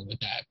control the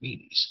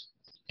diabetes.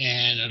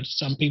 And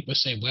some people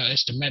say, well,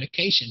 it's the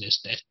medication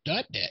that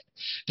did that.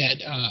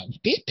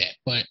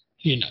 But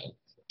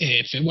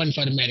if it wasn't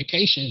for the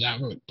medications, I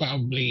would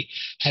probably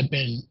have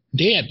been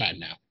dead by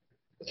now.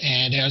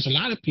 And there's a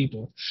lot of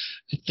people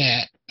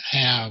that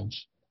have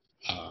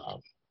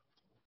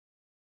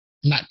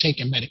not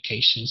taken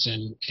medications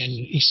and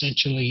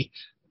essentially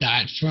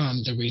died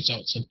from the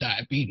results of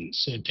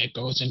diabetes. So that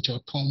goes into a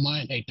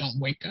coma and they don't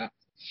wake up.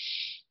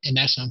 And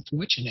that's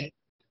unfortunate.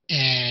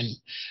 And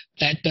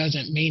that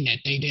doesn't mean that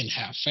they didn't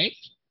have faith.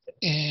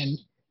 And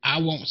I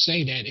won't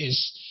say that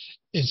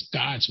it's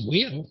God's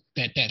will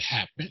that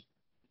happened,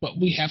 but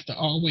we have to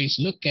always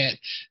look at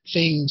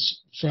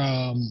things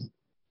from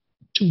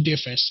two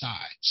different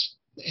sides.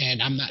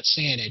 And I'm not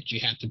saying that you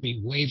have to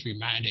be wavery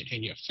minded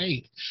in your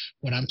faith.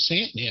 What I'm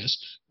saying is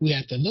we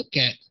have to look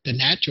at the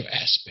natural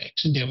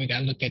aspects, and then we got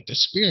to look at the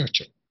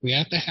spiritual. We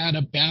have to have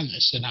a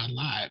balance in our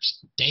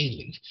lives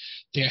daily.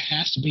 There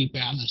has to be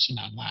balance in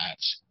our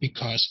lives,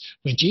 because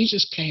when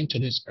Jesus came to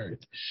this earth,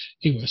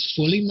 he was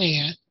fully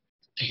man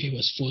and he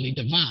was fully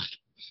divine.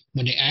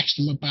 When they asked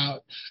him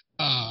about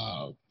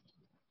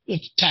the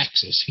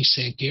taxes, he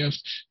said, give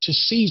to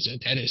Caesar,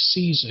 that is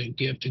Caesar, and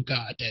give to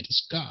God, that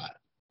is God.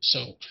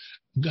 So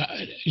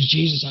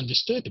Jesus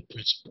understood the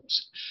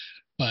principles.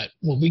 But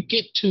when we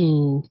get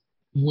to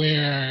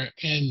where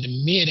in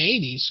the mid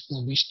 80s,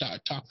 when we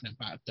start talking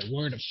about the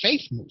Word of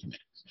Faith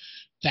movement,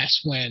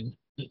 that's when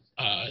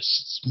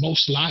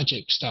most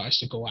logic starts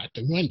to go out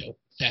the window.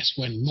 That's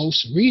when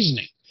most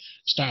reasoning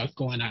starts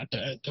going out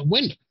the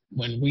window.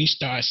 When we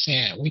start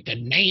saying we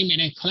can name it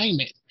and claim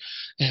it,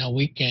 and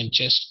we can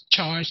just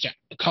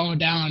call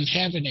down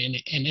heaven and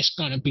it's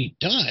going to be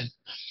done,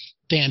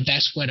 then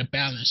that's where the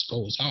balance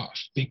goes off,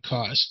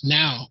 because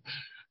now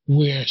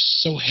we're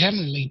so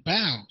heavenly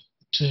bound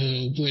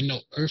to we're no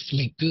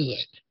earthly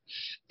good.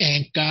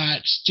 And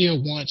God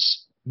still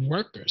wants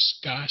workers.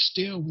 God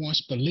still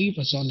wants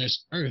believers on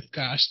this earth.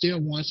 God still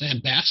wants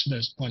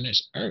ambassadors on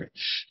this earth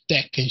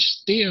that can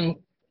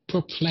still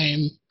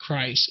proclaim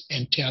Christ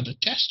and tell the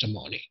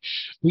testimony.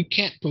 We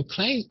can't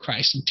proclaim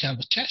Christ and tell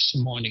the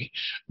testimony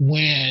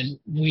when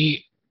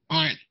we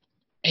aren't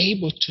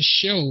able to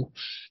show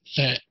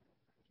the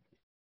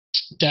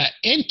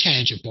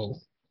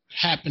intangible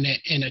happening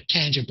in a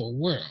tangible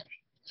world.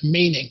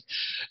 Meaning,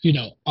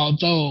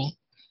 although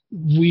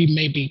we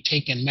may be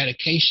taking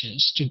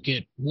medications to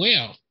get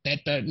well,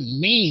 that doesn't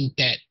mean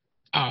that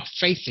our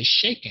faith is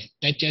shaken.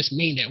 That just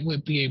means that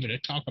we'll be able to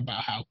talk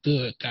about how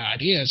good God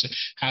is and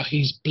how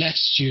he's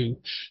blessed you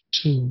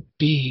to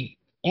be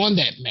on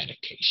that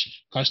medication,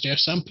 because there are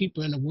some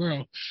people in the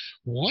world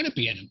want to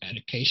be in a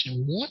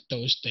medication, want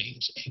those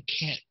things, and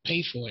can't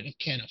pay for it and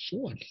can't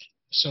afford it.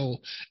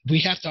 So we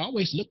have to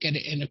always look at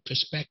it in the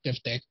perspective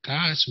that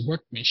God's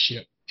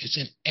workmanship is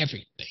in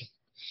everything.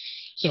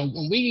 So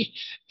when we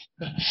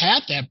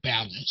have that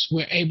balance,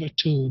 we're able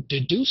to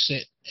deduce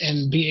it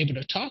and be able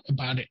to talk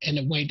about it in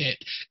a way that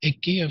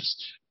it gives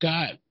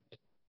God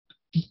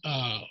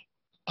uh,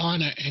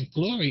 honor and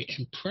glory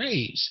and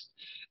praise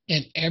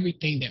in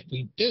everything that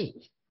we do,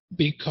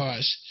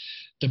 because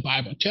the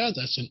Bible tells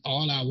us in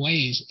all our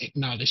ways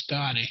acknowledge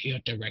God and he'll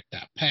direct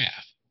our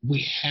path.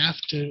 We have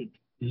to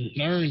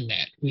learn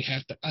that. We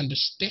have to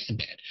understand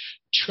that.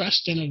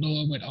 Trust in the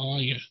Lord with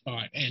all your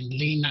heart and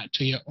lean not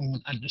to your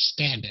own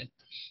understanding.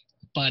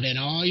 But in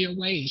all your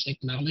ways,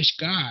 acknowledge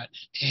God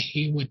and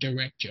he will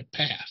direct your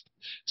path.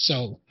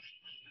 So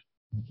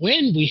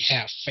when we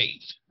have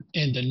faith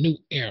in the new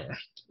era,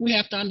 we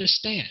have to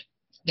understand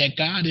that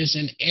God is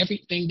in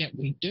everything that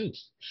we do,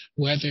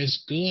 whether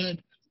it's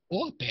good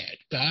or bad.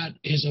 God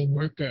is a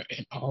worker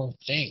in all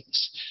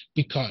things.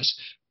 Because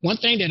one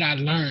thing that I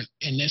learned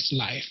in this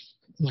life,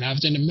 when I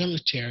was in the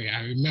military,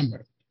 I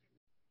remember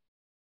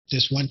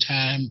this one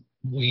time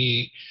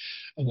we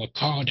were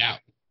called out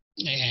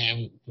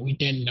and we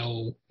didn't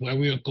know where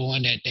we were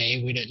going that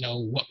day. We didn't know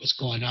what was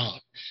going on.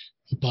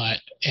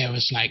 But it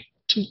was like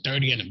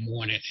 2:30 in the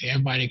morning.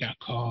 Everybody got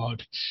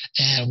called,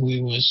 and we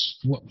was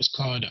what was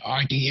called the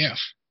RDF,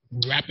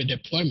 Rapid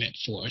Deployment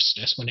Force.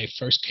 That's when they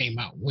first came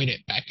out with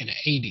it back in the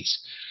 80s.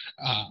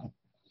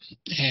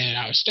 And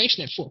I was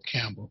stationed at Fort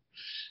Campbell,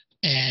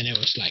 and it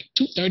was like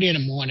 2:30 in the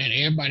morning.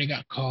 Everybody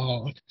got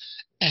called,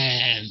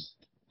 and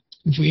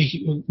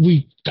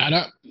we got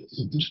up,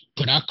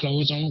 put our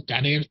clothes on,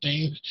 got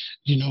everything,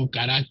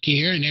 got our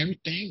gear and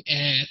everything,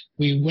 and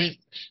we went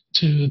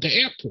to the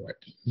airport.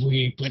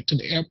 We went to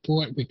the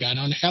airport, we got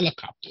on the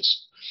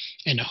helicopters.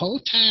 And the whole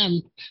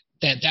time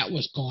that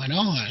was going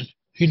on,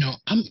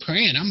 I'm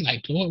praying. I'm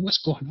like, Lord, what's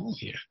going on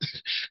here?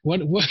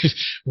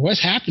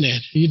 What's happening?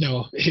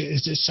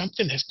 Is there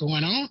something that's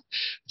going on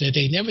that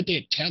they never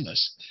did tell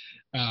us?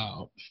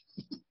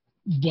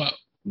 What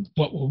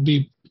will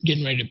be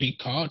getting ready to be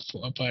called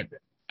for, but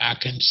I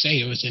can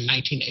say it was in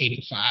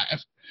 1985.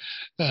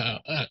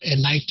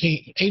 In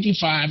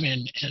 1985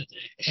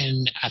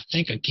 and I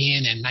think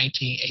again in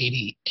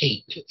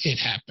 1988 it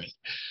happened,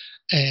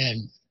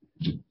 and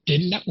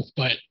didn't know.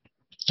 But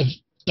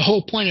the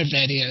whole point of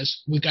that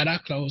is we got our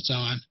clothes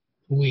on,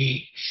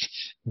 we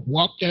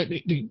walked out,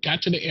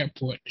 got to the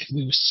airport, and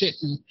we were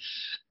sitting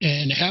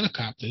in the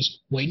helicopters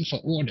waiting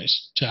for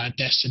orders to our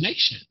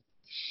destination.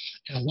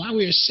 And while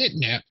we were sitting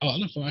there,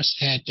 all of us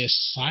had this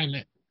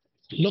silent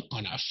look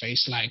on our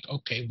face like,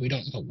 okay, we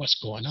don't know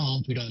what's going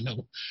on. We don't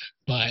know.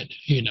 But,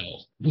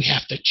 we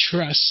have to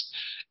trust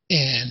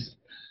in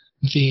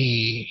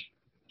the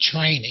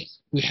training.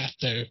 We have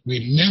to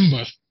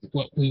remember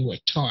what we were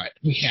taught.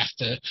 We have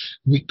to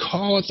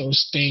recall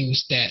those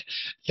things that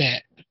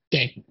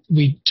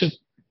we took,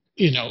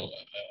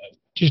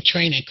 the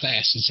training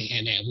classes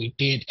in, and we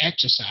did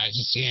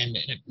exercises in,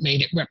 and it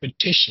made it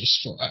repetitious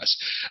for us.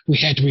 We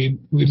had to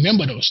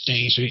remember those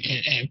things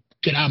and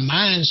get our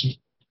minds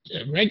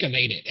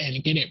regulated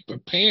and get it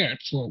prepared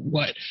for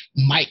what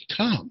might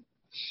come.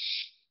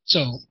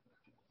 So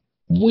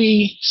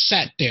we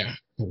sat there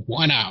for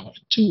 1 hour,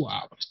 2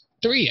 hours,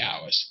 3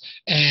 hours,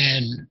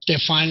 and they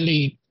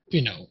finally,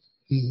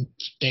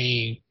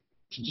 they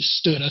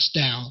stood us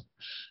down,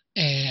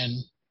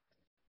 and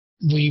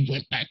we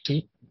went back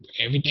to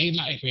everyday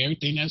life,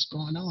 everything that's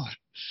going on.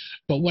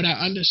 But what I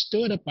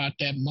understood about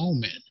that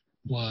moment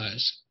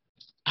was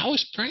I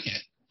was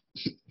praying.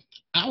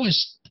 I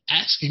was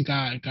asking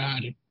God,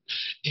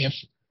 if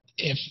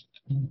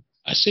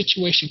a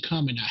situation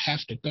comes and I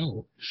have to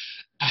go,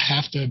 I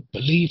have to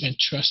believe and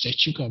trust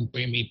that you're going to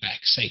bring me back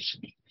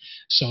safely.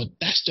 So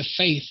that's the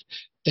faith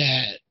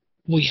that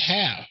we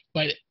have.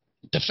 But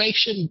the faith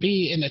shouldn't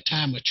be in a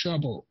time of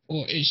trouble,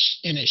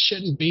 and it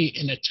shouldn't be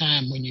in a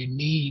time when you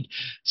need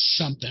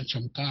something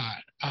from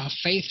God. Our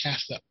faith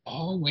has to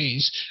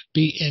always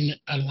be in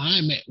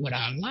alignment with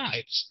our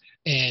lives.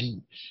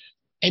 And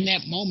in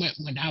that moment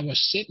when I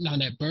was sitting on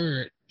that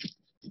bird,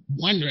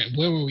 wondering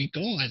where were we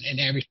going and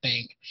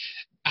everything,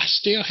 I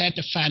still had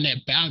to find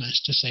that balance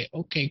to say,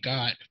 okay,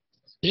 God,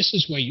 this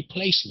is where you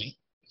place me.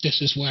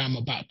 This is where I'm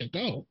about to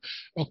go.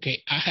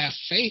 Okay, I have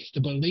faith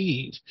to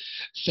believe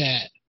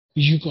that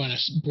you're going to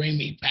bring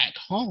me back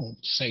home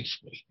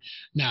safely.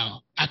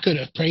 Now, I could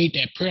have prayed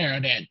that prayer,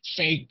 that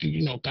faith,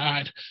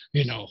 God,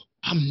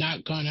 I'm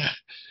not going to,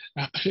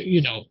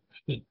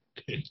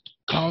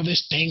 call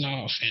this thing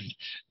off and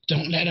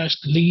don't let us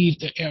leave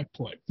the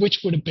airport,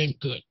 which would have been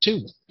good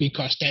too,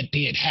 because that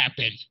did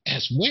happen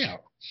as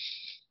well.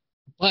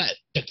 But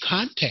the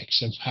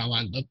context of how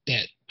I looked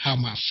at how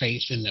my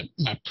faith and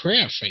my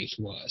prayer faith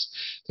was,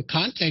 the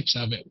context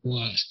of it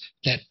was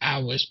that I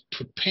was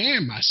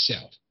preparing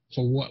myself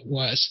for what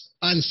was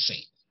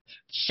unseen.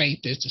 Faith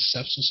is the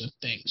substance of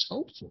things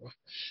hoped for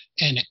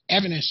and the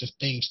evidence of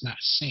things not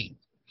seen.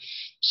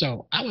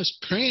 So I was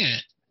praying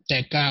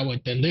that God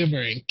would deliver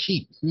and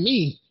keep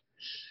me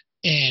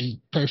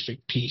in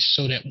perfect peace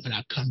so that when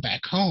I come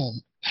back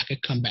home, I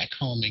could come back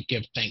home and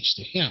give thanks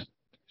to Him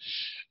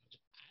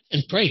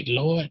and pray,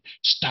 Lord,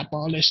 stop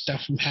all this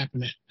stuff from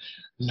happening.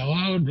 No,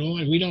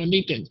 Lord, we don't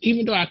need that.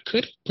 Even though I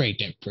could have prayed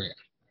that prayer,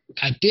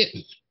 I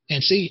didn't.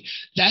 And see,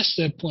 that's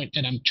the point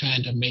that I'm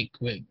trying to make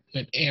with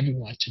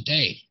everyone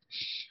today.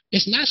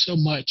 It's not so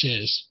much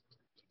as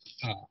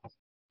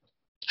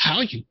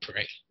how you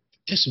pray,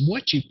 it's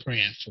what you're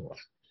praying for.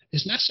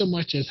 It's not so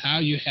much as how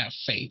you have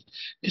faith,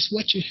 it's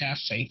what you have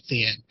faith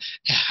in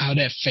and how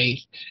that faith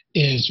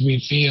is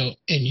revealed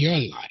in your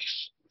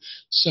life.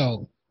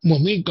 So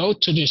when we go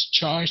to this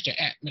charge the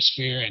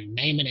atmosphere and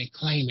name it and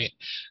claim it,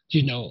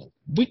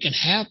 we can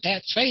have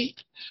that faith,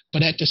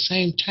 but at the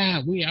same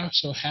time, we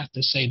also have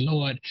to say,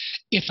 Lord,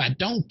 if I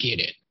don't get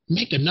it,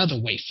 make another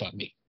way for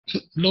me.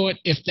 Lord,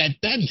 if that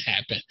doesn't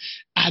happen,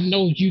 I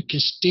know you can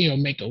still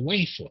make a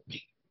way for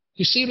me.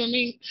 You see what I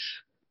mean?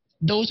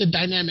 Those are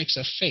dynamics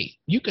of faith.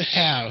 You could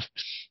have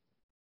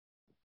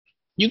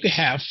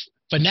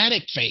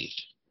fanatic faith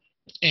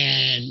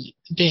and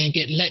then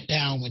get let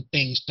down when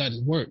things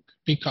doesn't work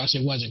because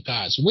it wasn't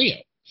God's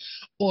will.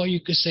 Or you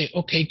could say,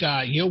 okay,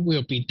 God, your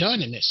will be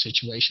done in this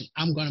situation.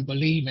 I'm going to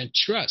believe and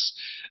trust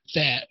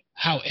that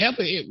however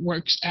it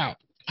works out,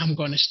 I'm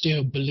going to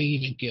still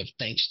believe and give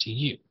thanks to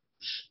you.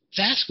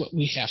 That's what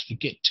we have to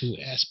get to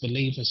as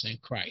believers in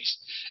Christ.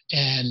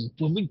 And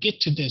when we get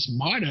to this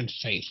modern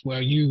faith where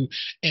you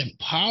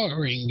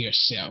empowering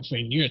yourself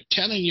and you're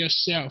telling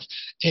yourself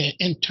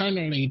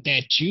internally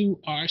that you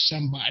are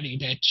somebody,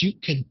 that you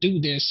can do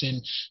this,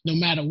 and no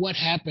matter what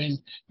happened,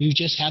 you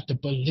just have to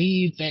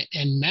believe that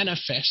and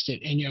manifest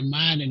it in your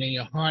mind and in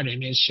your heart,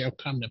 and it shall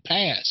come to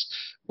pass.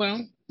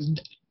 Well,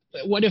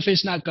 what if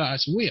it's not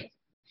God's will?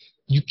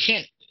 You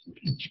can't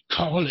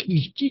call it,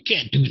 you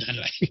can't do nothing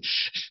like it.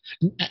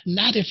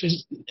 Not if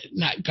it's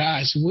not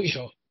God's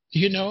will,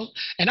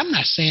 And I'm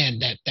not saying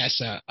that that's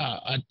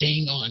a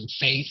ding on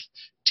faith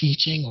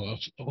teaching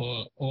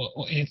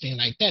or anything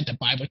like that. The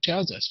Bible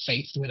tells us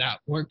faith without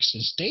works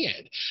is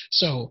dead.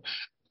 So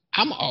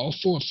I'm all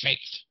for faith.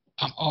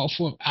 I'm all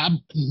for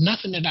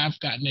nothing that I've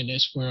gotten in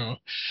this world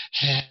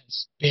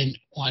has been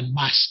on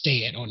my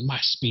stead, on my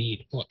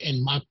speed, or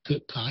in my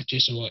good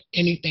conscience, or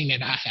anything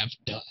that I have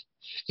done.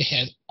 It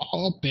has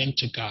all been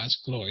to God's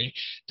glory,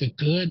 the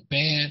good,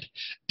 bad,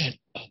 and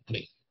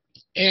ugly.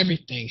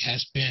 Everything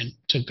has been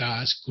to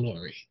God's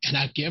glory. And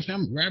I give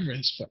Him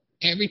reverence for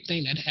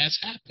everything that has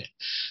happened.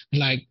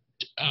 Like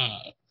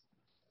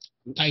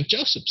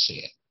Joseph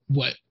said,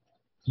 what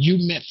you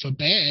meant for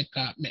bad,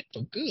 God meant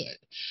for good.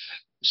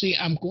 See,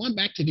 I'm going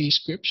back to these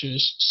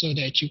scriptures so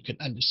that you can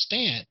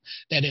understand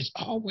that it's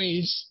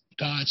always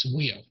God's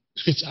will.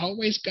 It's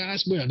always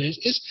God's will.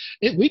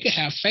 We can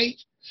have faith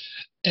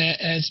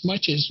as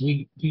much as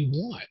we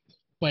want,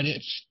 but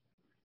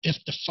if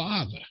the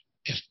Father,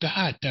 if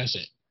God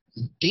doesn't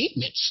deem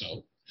it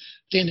so,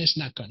 then it's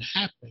not going to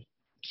happen.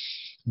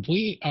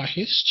 We are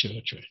His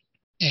children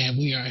and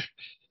we are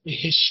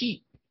His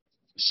sheep.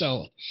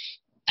 So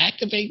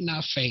activating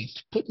our faith,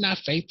 putting our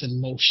faith in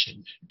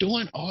motion,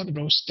 doing all of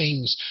those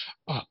things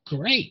are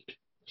great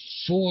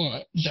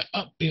for the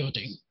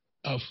upbuilding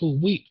of who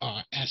we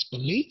are as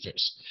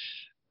believers.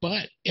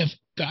 But if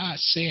God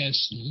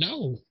says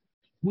no,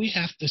 we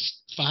have to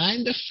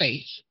find the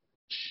faith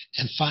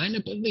and find the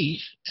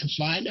belief and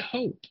find the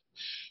hope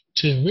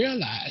to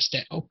realize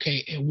that,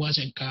 okay, it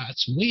wasn't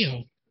God's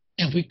will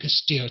and we could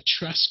still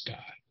trust God.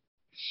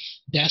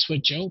 That's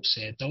what Job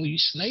said. Though you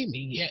slay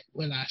me, yet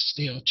will I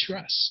still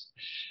trust.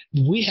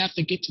 We have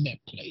to get to that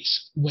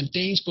place. When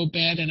things go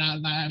bad in our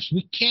lives,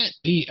 we can't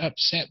be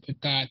upset with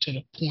God to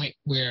the point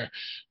where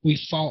we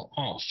fall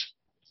off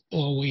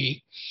or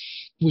we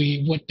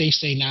what they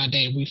say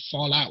nowadays, we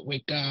fall out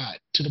with God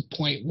to the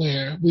point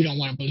where we don't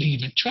want to believe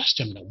and trust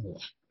Him no more.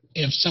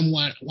 If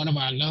one of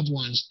our loved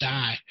ones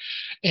die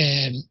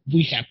and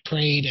we have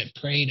prayed and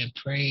prayed and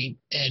prayed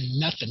and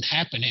nothing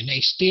happened and they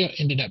still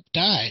ended up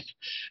dying,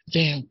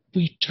 then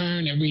we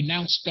turn and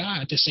renounce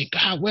God to say,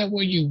 God, where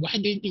were you? Why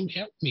didn't you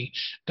help me?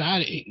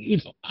 God,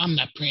 I'm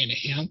not praying to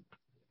Him.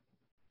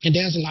 And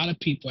there's a lot of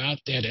people out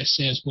there that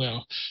says,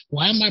 well,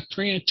 why am I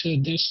praying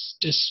to this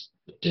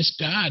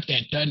God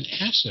that doesn't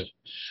answer?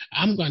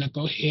 I'm going to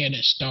go ahead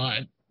and start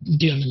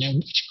dealing in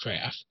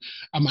witchcraft.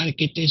 I'm going to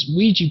get this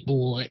Ouija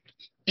board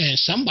and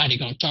somebody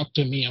going to talk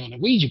to me on the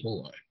Ouija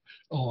board,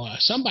 or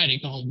somebody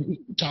going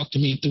to talk to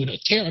me through the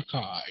tarot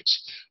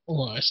cards,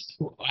 or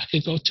I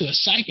could go to a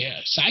psychic.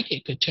 A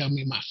psychic could tell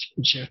me my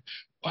future,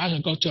 or I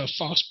could go to a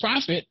false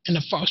prophet and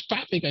the false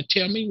prophet could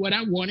tell me what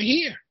I want to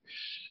hear.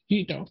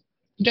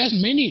 There's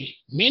many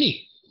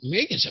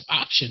millions of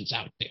options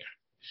out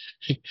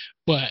there.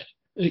 But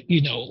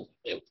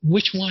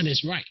which one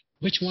is right?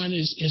 Which one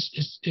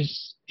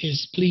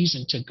is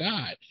pleasing to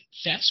God?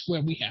 That's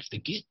where we have to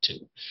get to.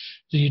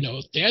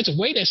 There's a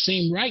way that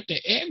seems right to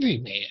every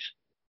man,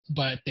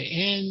 but the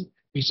end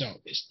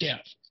result is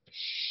death.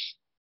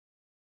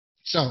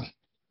 So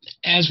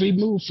as we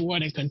move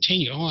forward and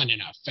continue on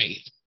in our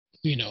faith,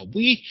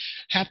 we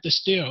have to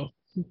still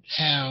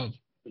have,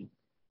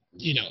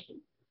 you know,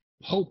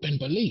 hope and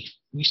belief.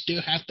 We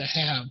still have to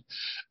have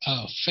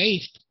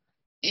faith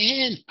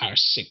in our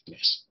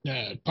sickness.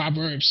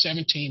 Proverbs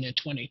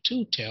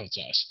 17:22 tells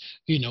us,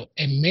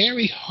 a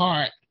merry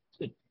heart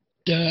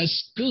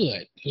does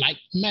good like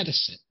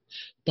medicine,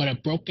 but a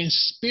broken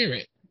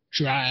spirit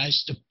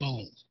dries the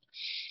bone.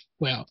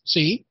 Well,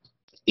 see,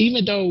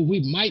 even though we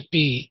might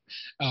be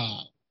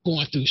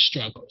going through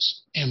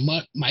struggles and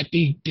might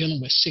be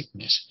dealing with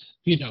sickness,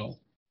 you know,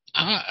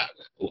 uh,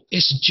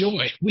 it's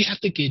joy. We have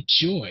to get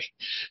joy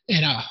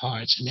in our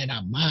hearts and in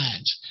our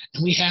minds.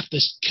 And we have to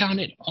count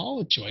it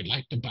all joy,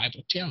 like the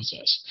Bible tells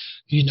us,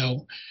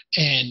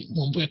 And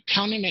when we're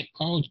counting it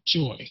all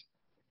joy,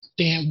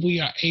 then we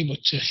are able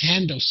to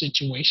handle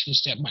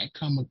situations that might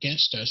come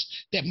against us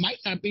that might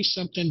not be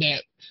something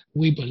that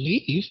we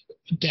believe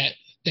that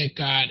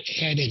God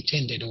had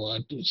intended, or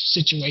a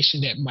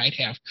situation that might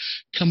have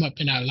come up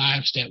in our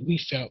lives that we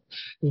felt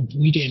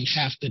we didn't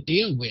have to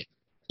deal with.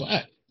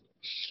 But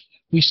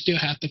we still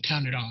have to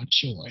count it all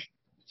joy.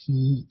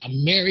 A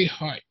merry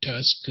heart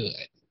does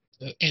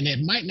good. And it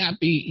might not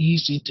be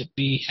easy to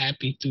be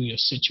happy through your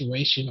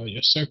situation or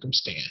your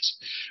circumstance,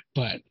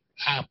 but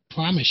I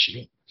promise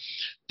you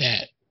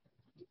that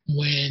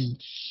when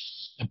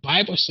the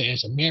Bible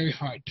says a merry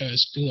heart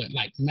does good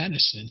like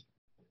medicine,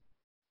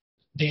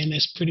 then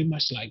it's pretty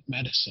much like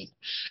medicine.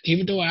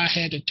 Even though I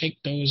had to take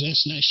those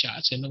insulin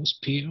shots and those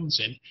pills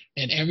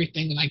and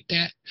everything like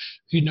that,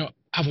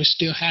 I was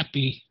still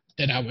happy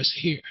that I was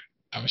here.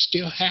 I was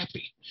still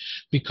happy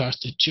because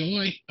the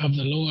joy of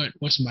the Lord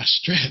was my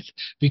strength,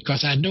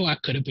 because I know I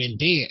could have been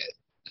dead.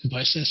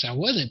 But since I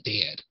wasn't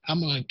dead, I'm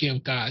going to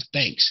give God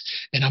thanks,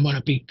 and I'm going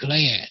to be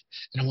glad,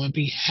 and I'm going to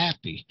be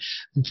happy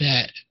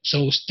that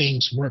those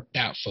things worked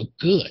out for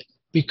good,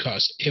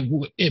 because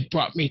it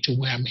brought me to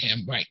where I'm at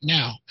right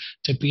now,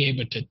 to be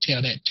able to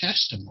tell that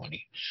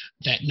testimony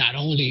that not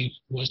only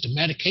was the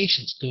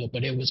medications good,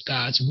 but it was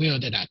God's will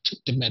that I took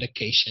the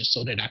medication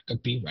so that I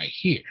could be right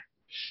here.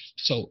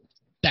 So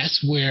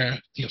that's where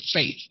your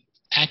faith,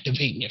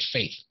 activating your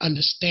faith,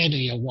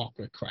 understanding your walk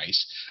with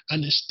Christ,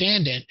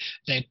 understanding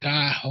that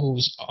God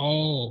holds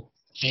all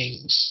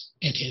things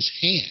in his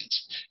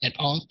hands and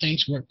all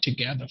things work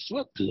together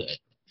for good.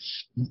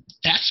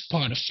 That's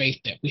part of faith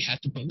that we have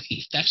to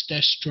believe. That's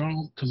that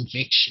strong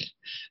conviction,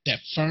 that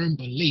firm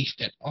belief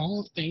that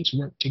all things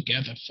work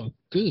together for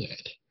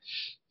good,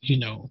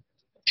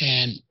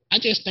 And I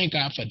just thank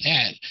God for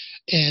that.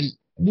 And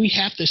we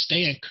have to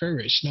stay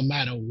encouraged no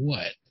matter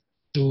what,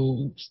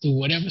 through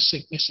whatever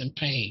sickness and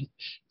pain,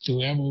 through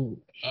whatever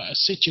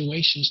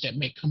situations that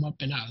may come up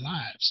in our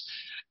lives.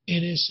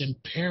 It is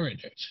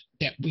imperative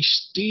that we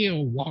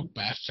still walk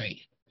by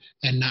faith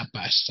and not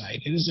by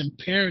sight. It is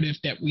imperative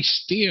that we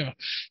still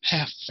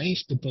have faith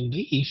to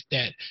believe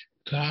that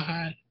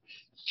God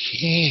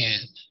can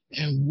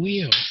and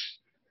will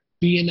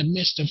be in the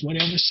midst of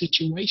whatever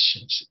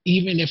situations,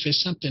 even if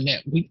it's something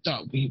that we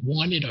thought we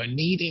wanted or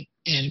needed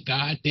and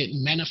God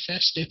didn't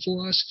manifest it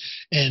for us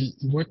and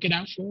work it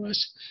out for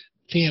us,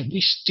 then we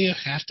still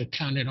have to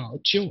count it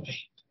all joy,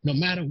 no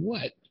matter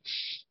what,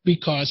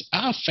 because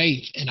our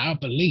faith and our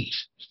belief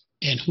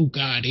in who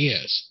God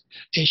is,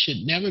 it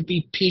should never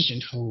be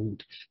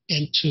pigeonholed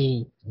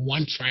into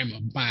one frame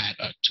of mind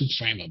or two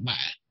frame of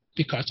mind,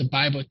 because the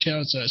Bible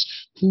tells us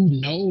who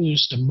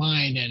knows the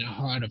mind and the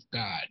heart of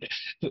God.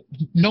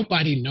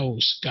 Nobody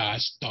knows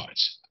God's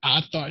thoughts.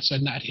 Our thoughts are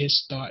not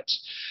his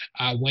thoughts.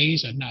 Our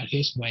ways are not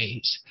his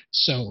ways.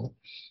 So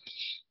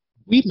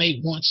we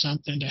may want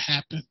something to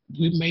happen.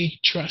 We may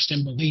trust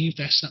and believe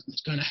that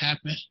something's going to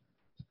happen.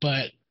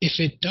 But if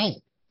it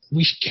don't,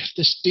 we have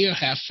to still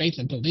have faith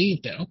and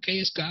believe that, okay,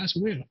 it's God's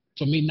will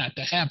for me not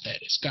to have that.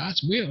 It's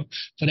God's will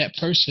for that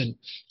person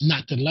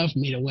not to love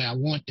me the way I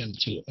want them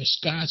to. It's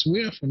God's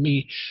will for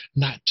me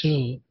not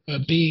to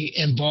be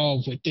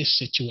involved with this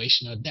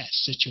situation or that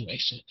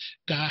situation.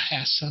 God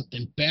has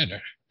something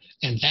better.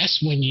 And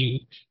that's when you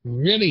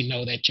really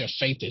know that your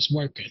faith is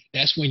working.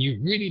 That's when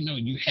you really know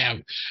you have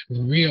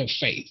real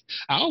faith.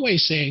 I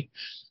always say,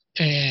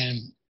 and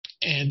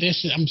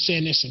I'm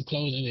saying this in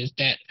closing, is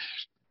that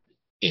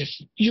if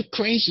you're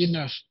crazy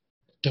enough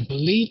to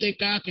believe that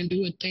God can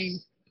do a thing,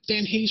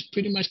 then he's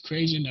pretty much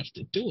crazy enough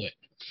to do it.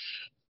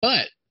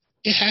 But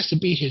it has to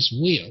be his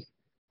will.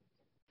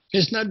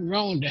 There's nothing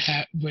wrong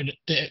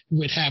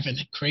with having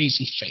a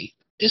crazy faith.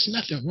 There's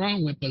nothing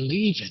wrong with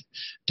believing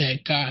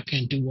that God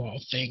can do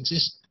all things.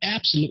 There's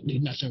absolutely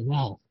nothing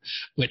wrong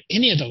with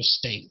any of those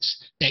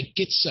things that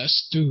gets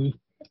us through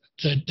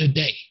the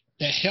day,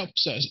 that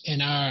helps us in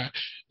our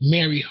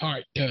merry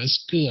heart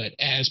does good,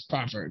 as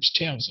Proverbs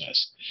tells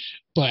us.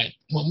 But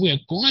when we're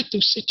going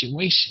through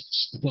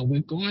situations, when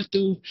we're going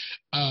through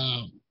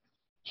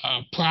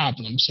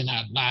problems in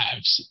our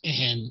lives,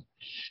 and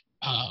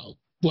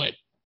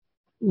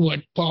what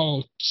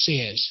Paul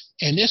says,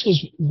 and this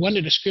was one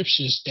of the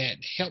scriptures that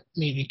helped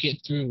me to get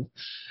through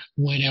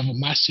whenever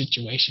my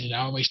situation.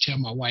 I always tell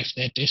my wife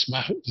that this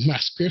is my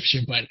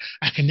scripture, but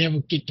I can never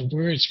get the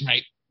words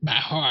right by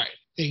heart,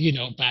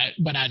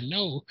 but I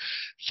know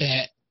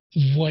that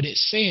what it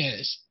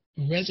says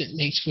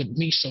resonates with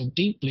me so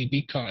deeply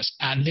because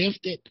I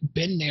lived it,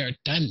 been there,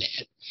 done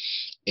that.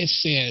 It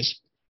says,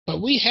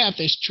 but we have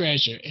this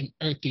treasure in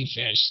earthy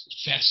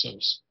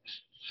vessels,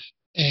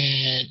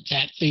 and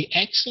that the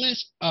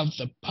excellence of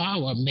the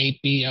power may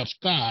be of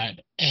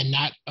God and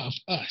not of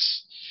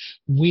us.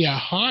 We are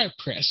hard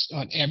pressed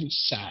on every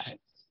side,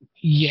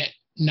 yet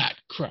not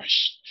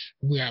crushed.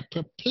 We are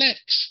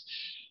perplexed,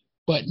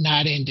 but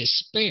not in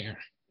despair,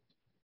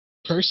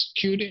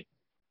 persecuted,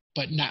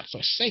 but not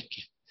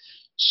forsaken,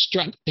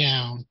 struck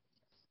down,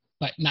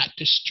 but not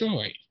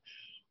destroyed,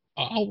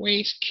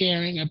 always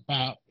caring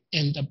about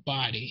in the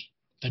body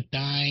the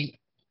dying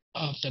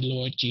of the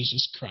Lord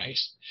Jesus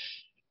Christ,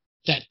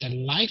 that the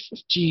life of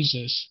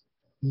Jesus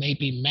may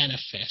be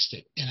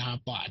manifested in our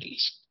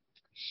bodies.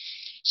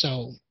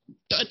 So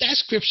that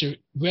scripture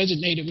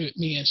resonated with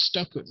me and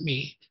stuck with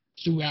me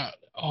throughout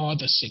all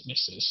the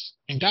sicknesses.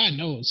 And God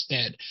knows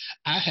that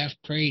I have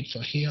prayed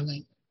for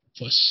healing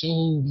for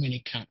so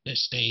many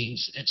countless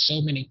days and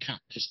so many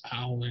countless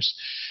hours.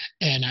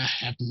 And I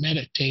have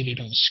meditated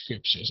on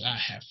scriptures. I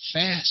have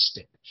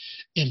fasted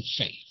in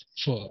faith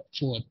for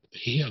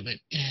healing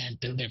and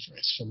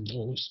deliverance from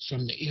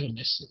the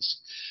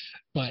illnesses.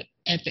 But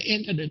at the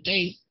end of the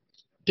day,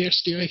 they're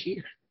still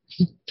here.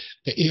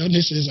 The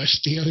illnesses are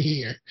still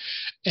here.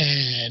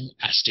 And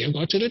I still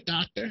go to the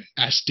doctor.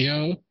 I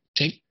still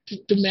take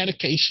the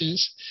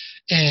medications.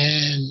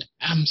 And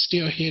I'm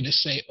still here to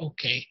say,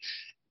 okay,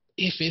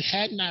 if it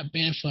had not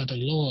been for the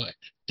Lord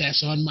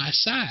that's on my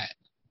side,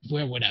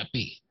 where would I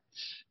be?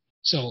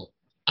 So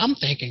I'm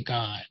thanking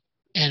God,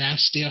 and I'm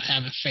still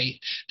having faith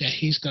that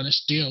He's going to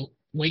still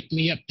wake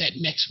me up that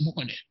next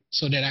morning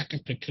so that I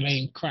can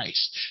proclaim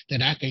Christ,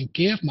 that I can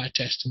give my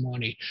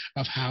testimony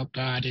of how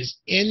God is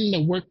in the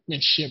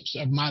workmanships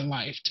of my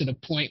life to the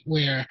point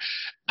where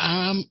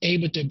I'm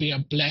able to be a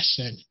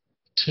blessing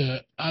to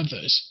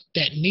others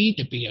that need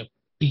to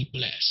be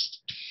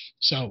blessed.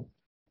 So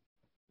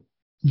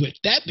with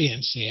that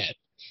being said,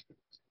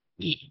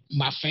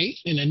 my faith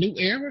in a new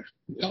era,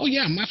 oh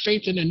yeah, my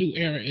faith in a new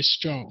era is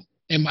strong.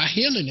 And my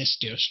healing is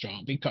still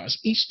strong because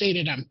each day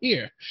that I'm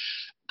here,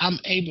 I'm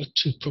able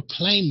to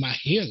proclaim my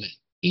healing,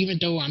 even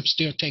though I'm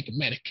still taking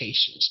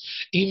medications,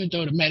 even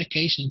though the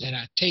medications that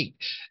I take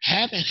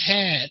haven't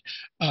had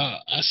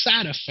a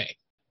side effect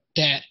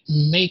that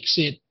makes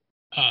it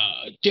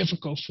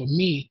difficult for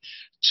me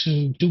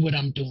to do what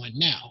I'm doing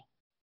now.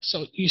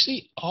 So you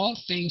see, all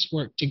things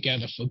work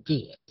together for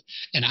good.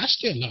 And I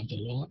still love the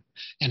Lord,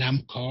 and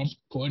I'm called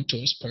according to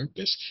His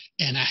purpose,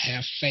 and I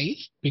have faith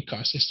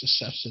because it's the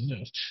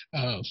substance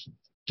of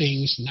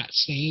things not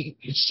seen,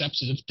 it's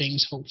substance of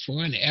things hoped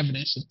for, and the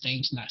evidence of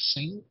things not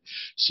seen.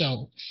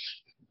 So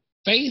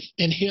faith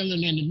and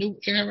healing in the new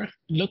era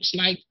looks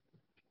like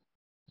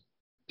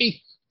me.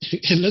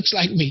 It looks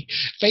like me.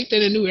 Faith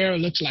in the new era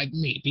looks like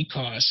me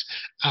because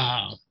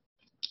I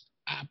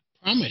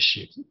promise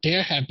you,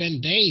 there have been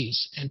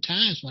days and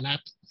times when I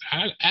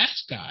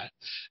ask God,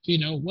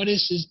 what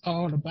is this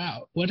all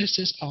about? What is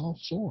this all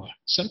for?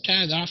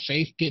 Sometimes our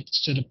faith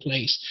gets to the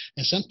place,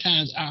 and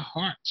sometimes our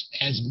hearts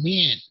as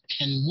men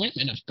and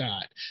women of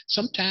God,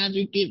 sometimes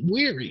we get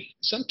weary.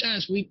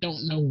 Sometimes we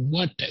don't know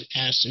what the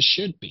answer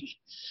should be.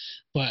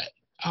 But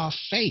our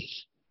faith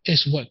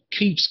is what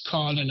keeps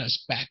calling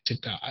us back to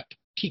God,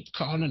 keep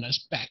calling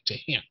us back to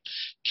Him,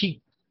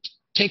 keep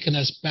taking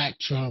us back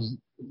from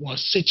one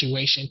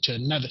situation to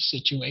another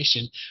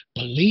situation,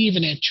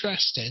 believing and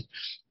trusting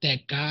that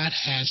God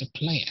has a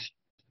plan.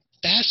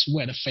 That's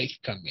where the faith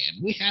comes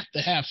in. We have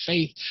to have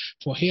faith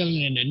for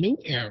healing in the new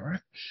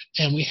era,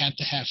 and we have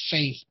to have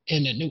faith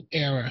in the new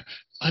era,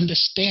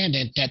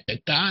 understanding that the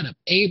God of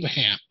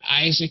Abraham,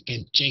 Isaac,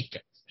 and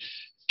Jacob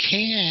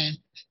can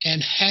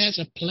and has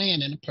a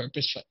plan and a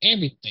purpose for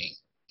everything.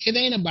 It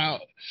ain't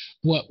about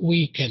what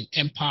we can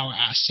empower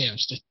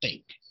ourselves to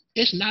think.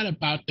 It's not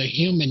about the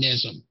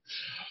humanism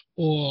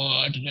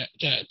or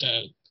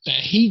the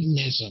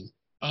hedonism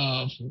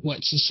of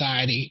what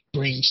society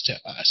brings to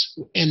us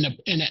in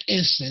an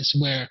instance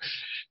where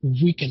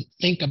we can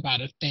think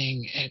about a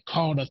thing and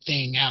call a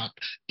thing out,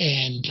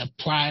 and the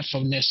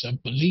pridefulness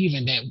of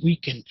believing that we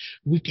can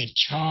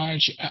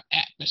charge an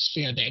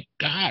atmosphere that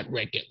God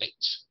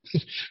regulates.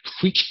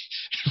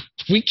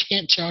 we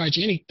can't charge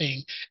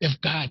anything if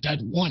God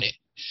doesn't want it,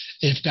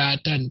 if God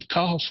doesn't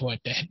call for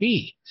it to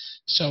be.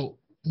 So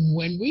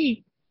when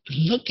we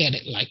look at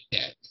it like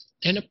that,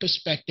 and the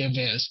perspective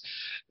is,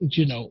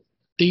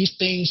 these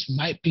things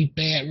might be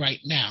bad right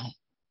now,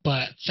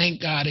 but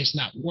thank God it's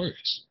not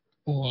worse.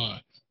 Or,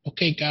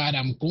 okay, God,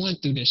 I'm going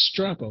through this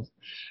struggle,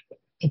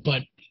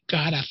 but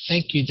God, I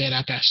thank you that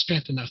I got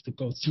strength enough to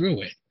go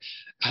through it.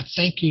 I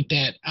thank you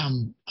that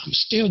I'm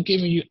still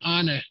giving you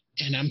honor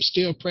and I'm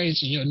still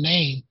praising your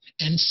name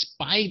in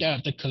spite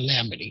of the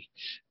calamity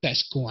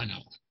that's going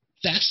on.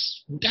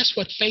 That's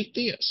what faith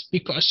is,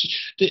 because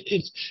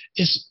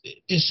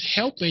it's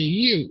helping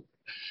you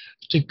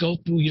to go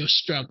through your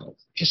struggle.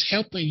 It's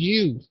helping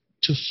you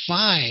to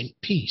find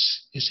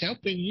peace. It's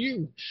helping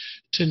you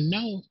to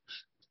know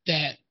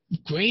that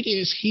greater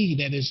is He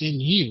that is in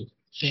you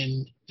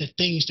than the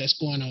things that's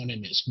going on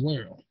in this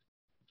world.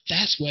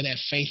 That's where that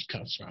faith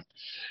comes from.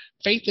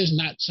 Faith is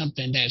not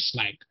something that's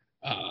like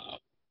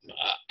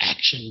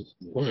action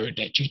word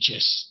that you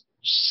just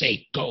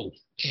say go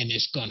and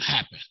it's going to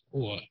happen,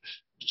 or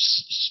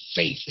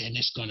faith and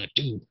it's going to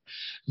do.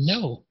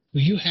 No,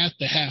 you have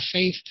to have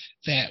faith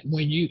that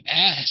when you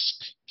ask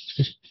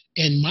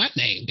in my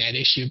name, that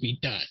it should be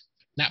done.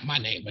 Not my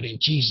name, but in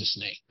Jesus'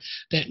 name.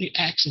 That you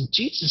ask in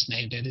Jesus'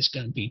 name that it's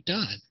going to be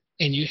done.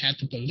 And you have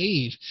to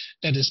believe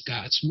that it's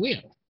God's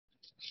will.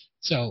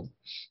 So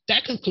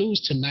that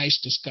concludes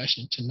tonight's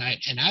discussion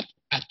tonight. And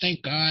I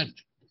thank God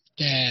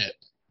that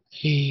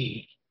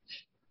He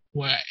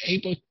were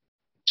able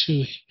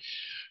to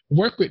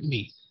work with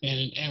me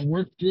and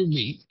work through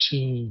me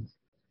to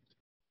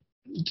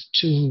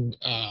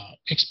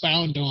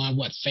expound on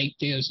what faith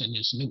is in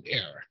this new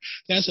era.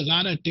 There's a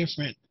lot of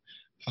different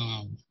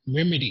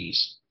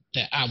remedies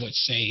that I would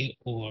say,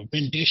 or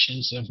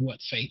renditions of what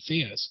faith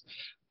is.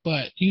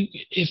 But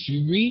if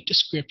you read the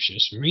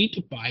scriptures, read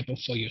the Bible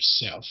for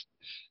yourself,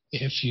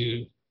 if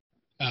you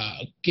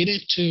get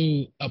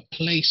into a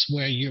place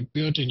where you're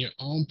building your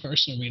own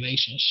personal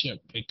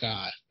relationship with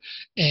God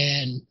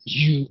and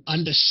you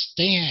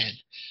understand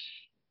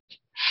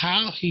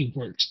how He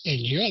works in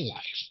your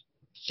life,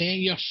 then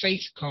your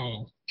faith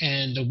call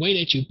and the way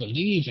that you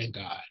believe in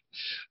God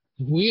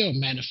will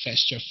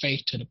manifest your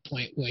faith to the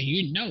point where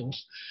you know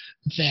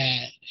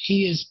that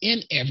He is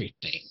in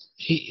everything.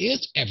 He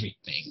is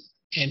everything.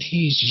 And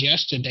He's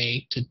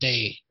yesterday,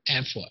 today,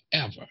 and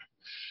forever.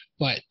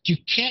 But you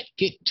can't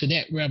get to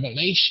that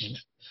revelation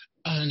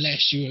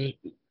unless you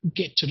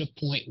get to the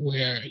point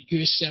where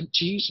you accept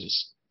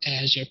Jesus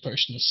as your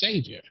personal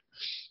Savior.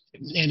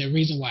 And the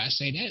reason why I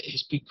say that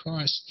is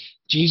because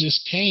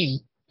Jesus came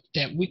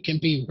that we can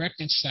be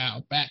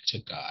reconciled back to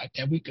God,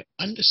 that we can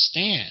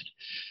understand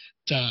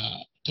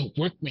the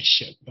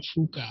workmanship of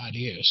who God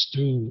is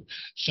through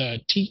the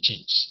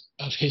teachings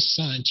of His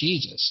Son,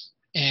 Jesus.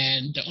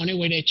 And the only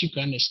way that you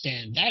can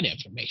understand that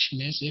information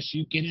is if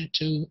you get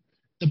into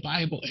the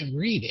Bible and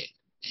read it.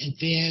 And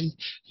then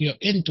your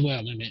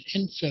indwelling and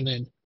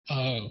infilling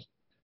of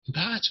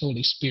God's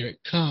Holy Spirit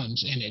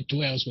comes and it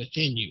dwells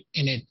within you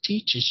and it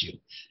teaches you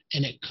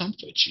and it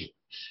comforts you.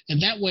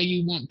 And that way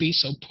you won't be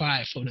so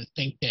prideful to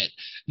think that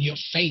your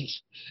faith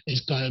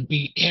is going to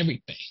be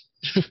everything.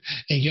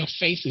 And your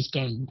faith is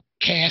going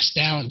to cast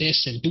down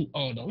this and do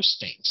all those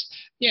things.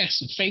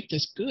 Yes, faith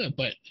is good,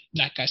 but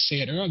like I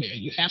said earlier,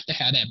 you have to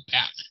have that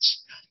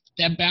balance.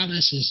 That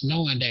balance is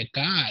knowing that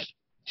God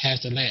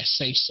has the last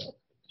say so.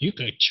 You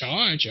could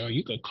charge or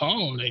you could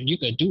call and you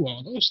could do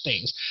all those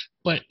things.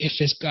 But if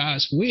it's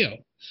God's will,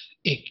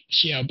 it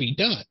shall be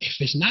done. If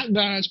it's not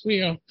God's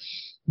will,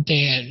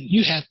 then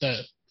you have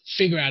to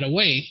figure out a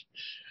way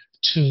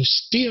to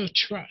still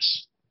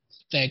trust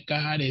that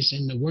God is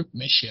in the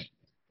workmanship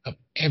of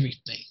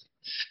everything.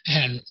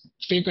 And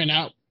figuring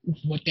out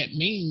what that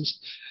means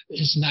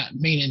is not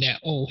meaning that,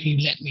 oh, He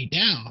let me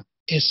down.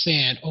 It's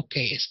saying,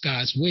 okay, it's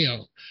God's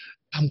will.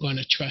 I'm going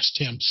to trust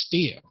Him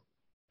still.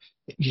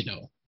 You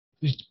know,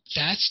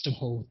 that's the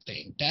whole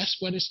thing. That's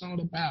what it's all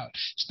about.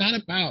 It's not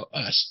about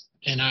us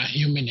and our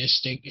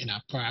humanistic and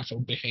our prideful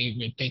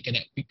behavior, thinking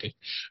that we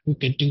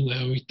could do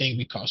everything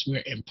because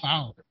we're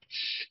empowered.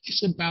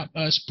 It's about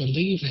us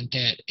believing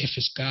that if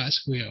it's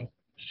God's will,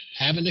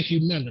 having the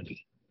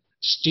humility,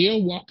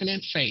 still walking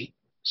in faith,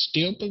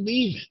 still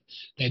believing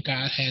that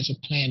God has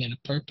a plan and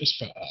a purpose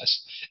for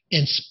us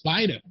in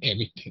spite of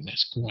everything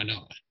that's going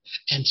on,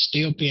 and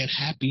still being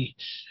happy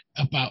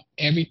about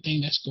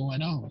everything that's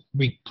going on,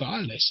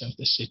 regardless of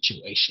the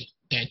situation,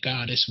 that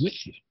God is with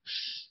you.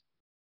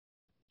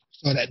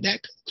 So that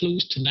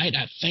concludes tonight.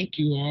 I thank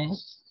you all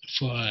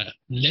for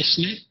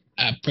listening.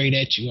 I pray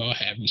that you all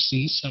have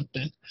received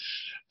something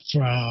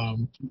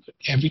from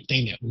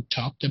everything that we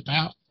talked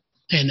about.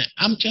 And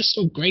I'm just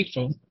so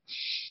grateful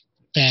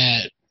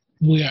that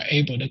we are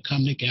able to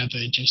come together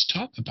and just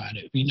talk about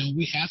it. You know,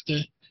 we have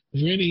to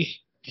really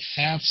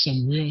have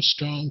some real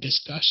strong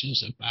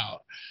discussions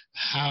about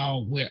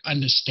how we're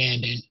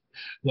understanding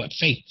what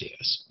faith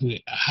is,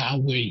 how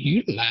we're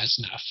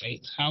utilizing our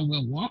faith, how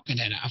we're walking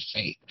in our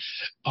faith.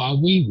 Are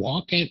we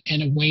walking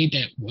in a way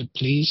that would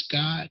please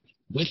God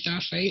with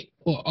our faith,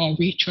 or are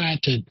we trying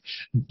to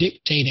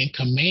dictate and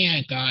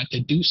command God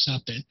to do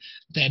something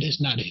that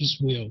is not His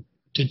will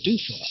to do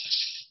for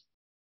us?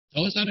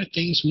 Those are the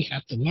things we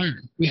have to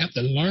learn. We have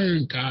to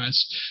learn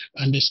God's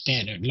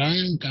understanding,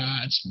 learn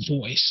God's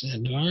voice,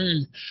 and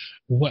learn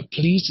what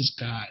pleases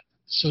God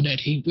so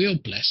that He will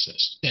bless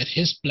us, that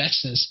His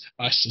blessings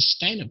are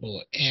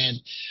sustainable,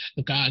 and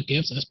God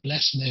gives us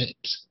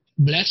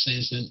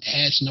blessings and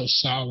adds no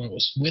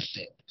sorrows with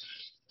it.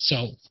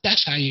 So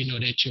that's how you know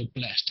that you're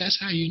blessed. That's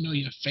how you know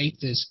your faith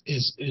is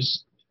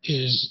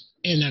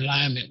in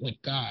alignment with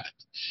God.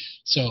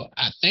 So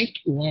I thank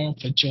you all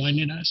for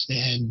joining us,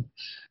 and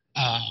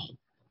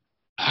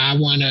I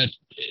want to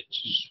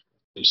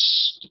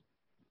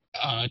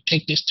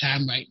take this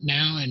time right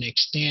now and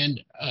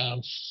extend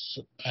a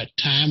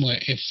time where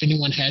if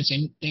anyone has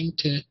anything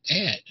to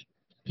add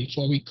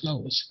before we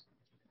close.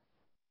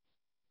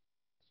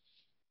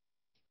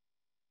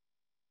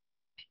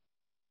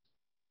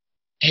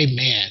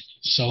 Amen.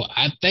 So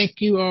I thank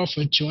you all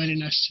for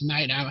joining us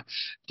tonight. I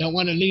don't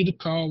want to leave the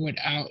call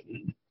without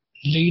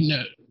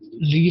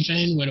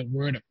leaving with a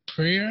word of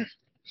prayer.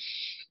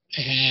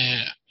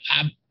 And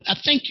I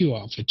thank you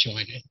all for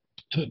joining.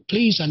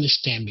 Please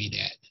understand me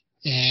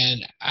that.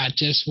 And I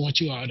just want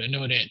you all to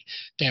know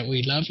that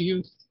we love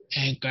you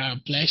and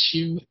God bless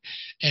you.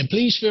 And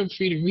please feel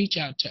free to reach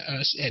out to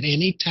us at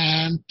any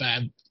time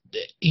by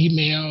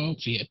email,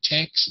 via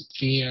text,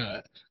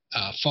 via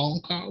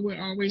phone call.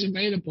 We're always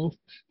available.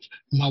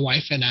 My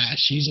wife and I,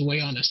 she's away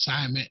on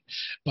assignment,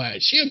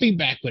 but she'll be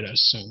back with us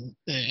soon.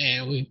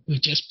 And we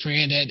just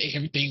praying that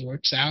everything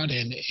works out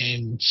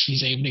and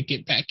she's able to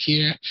get back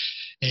here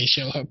and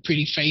show her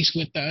pretty face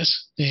with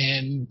us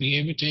and be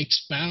able to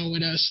expound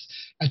with us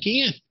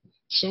again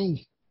soon.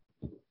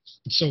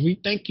 So we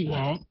thank you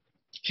all.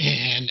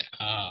 And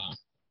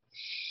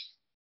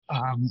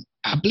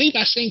I believe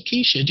I seen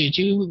Keisha. Did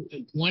you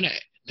want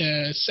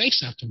to say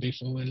something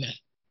before we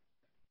left?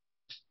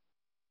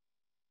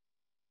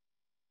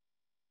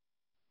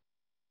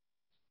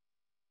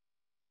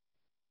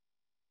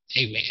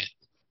 Amen.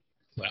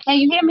 Well, Can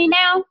you hear me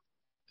now?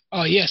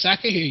 oh yes, I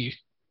can hear you.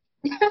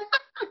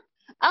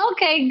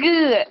 Okay,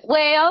 good.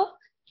 Well,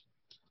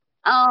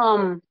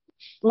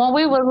 when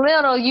we were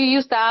little, you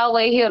used to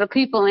always hear the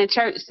people in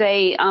church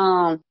say,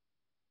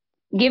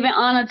 giving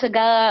honor to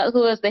God,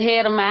 who is the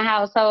head of my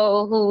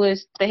household, who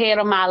is the head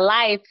of my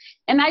life.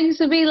 And I used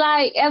to be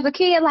like, as a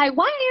kid, like,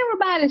 why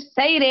everybody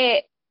say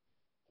that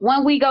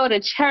when we go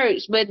to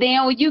church? But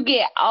then when you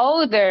get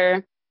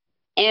older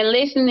and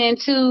listening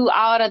to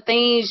all the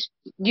things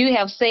you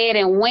have said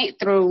and went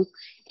through,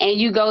 and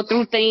you go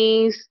through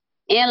things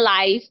in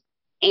life,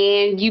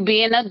 and you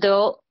be an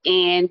adult,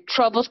 and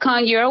troubles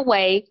come your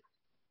way,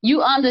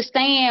 you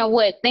understand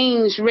what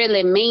things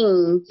really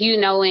mean,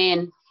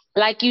 and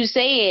like you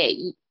said,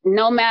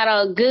 no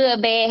matter good,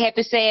 bad,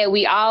 happy, sad,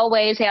 we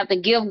always have to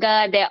give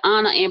God that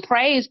honor and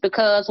praise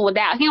because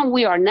without him,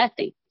 we are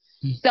nothing.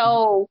 Mm-hmm.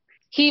 So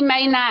he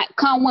may not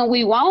come when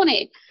we want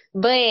it,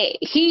 but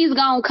he's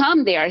going to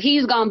come there.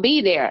 He's going to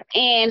be there.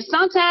 And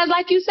sometimes,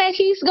 like you said,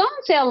 he's going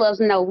to tell us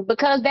no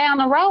because down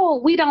the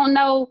road, we don't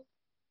know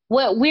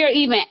what we're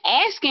even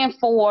asking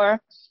for.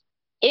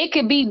 It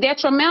could be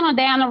detrimental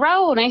down the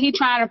road and he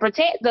trying to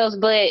protect us.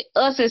 But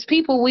us as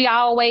people, we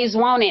always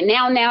want it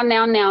now.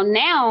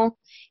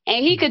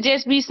 And he could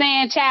just be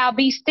saying, child,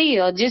 be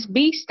still. Just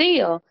be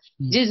still.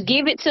 Mm-hmm. Just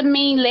give it to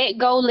me. Let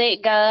go,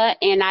 let God,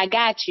 and I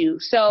got you.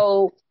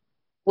 So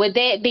with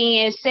that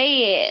being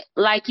said,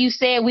 like you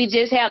said, we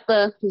just have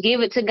to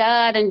give it to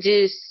God and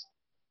just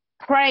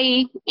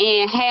pray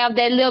and have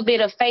that little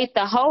bit of faith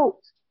to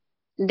hope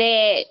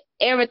that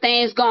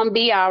everything's going to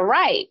be all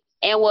right.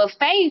 And with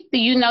faith,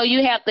 you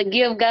have to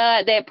give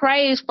God that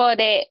praise for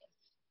that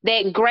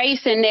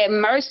grace and that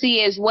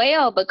mercy as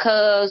well,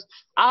 because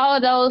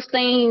all those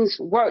things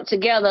work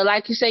together.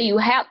 Like you say, you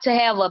have to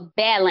have a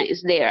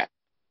balance there.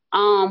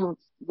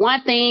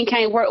 One thing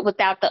can't work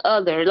without the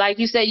other. Like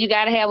you said, you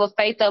got to have a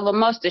faith of a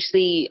mustard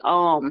seed.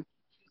 Mm-hmm.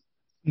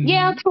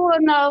 Yeah, true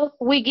enough,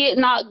 we get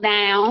knocked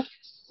down.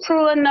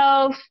 True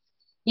enough,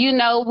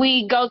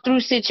 we go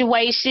through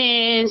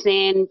situations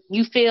and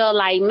you feel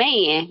like,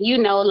 man,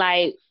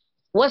 like,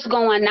 what's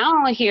going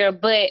on here?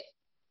 But,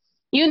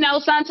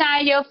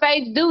 sometimes your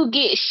faith do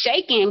get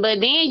shaken, but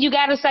then you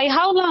got to say,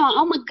 hold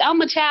on,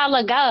 I'm a child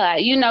of God.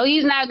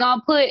 He's not going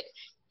to put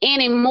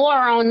any more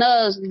on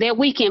us that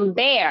we can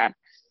bear.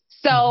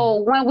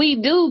 So when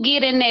we do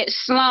get in that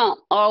slump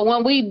or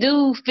when we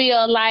do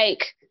feel like,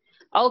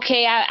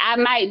 okay, I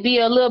might be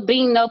a little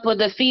beaten up or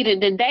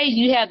defeated today,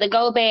 you have to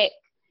go back,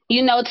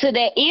 to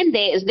that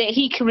index that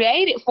he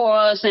created for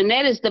us, and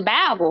that is the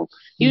Bible.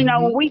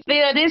 When we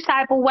feel this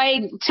type of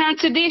way, turn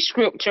to this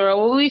scripture,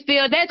 or when we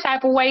feel that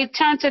type of way,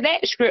 turn to that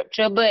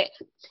scripture. But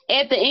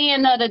at the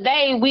end of the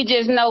day, we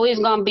just know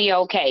it's going to be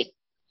okay.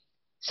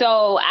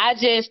 So I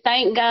just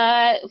thank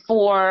God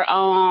for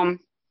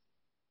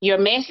your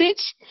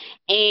message,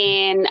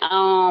 and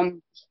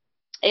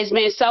it's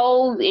been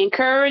so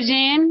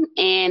encouraging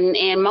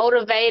and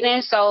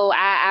motivating. So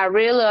I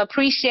really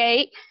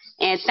appreciate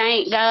and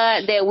thank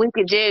God that we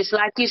could just,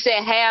 like you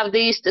said, have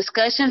these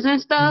discussions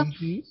and stuff.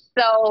 Mm-hmm.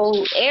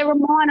 So every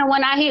morning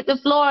when I hit the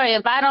floor,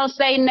 if I don't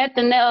say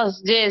nothing else,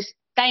 just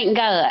thank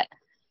God.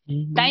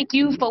 Mm-hmm. Thank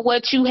you for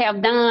what you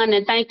have done,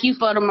 and thank you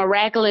for the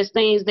miraculous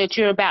things that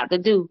you're about to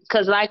do.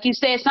 Because like you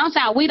said,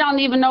 sometimes we don't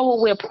even know what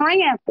we're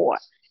praying for.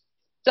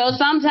 So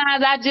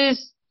sometimes I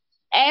just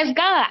ask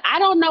God, I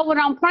don't know what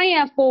I'm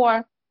praying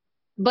for,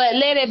 but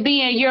let it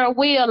be in your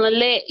will and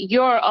let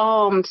your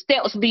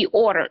steps be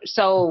ordered.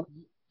 So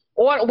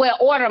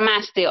order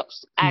my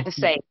steps, I could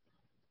say,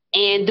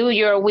 and do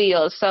your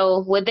will.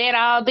 So with that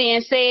all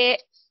being said,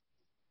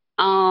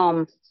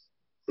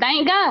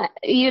 thank God,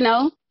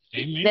 Amen.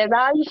 That's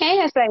all you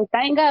can say.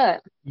 Thank God.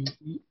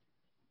 Mm-hmm.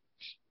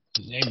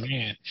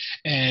 Amen.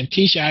 And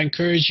Keisha, I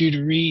encourage you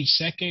to read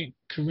 2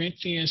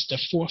 Corinthians, the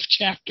 4th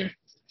chapter.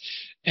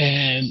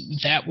 And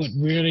that would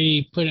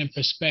really put in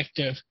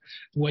perspective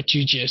what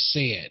you just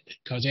said,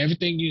 because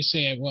everything you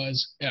said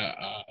was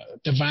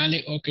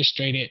divinely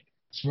orchestrated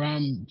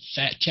from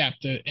that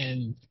chapter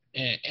in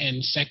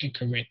Second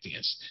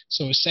Corinthians.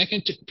 So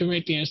Second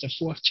Corinthians, the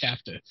fourth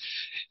chapter.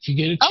 If you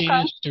get a Okay.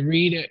 chance to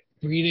read it,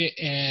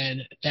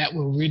 and that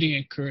will really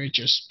encourage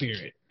your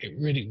spirit. It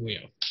really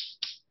will.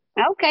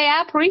 Okay,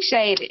 I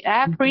appreciate it.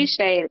 I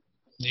appreciate it.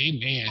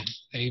 Amen.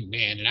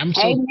 Amen. And I'm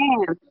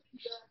Amen.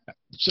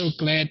 so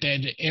glad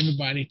that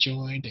everybody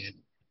joined.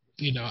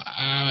 And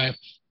I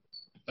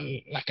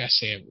like I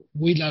said,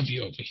 we love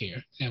you over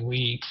here, and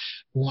we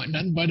want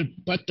nothing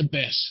but the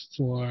best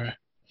for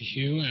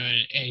you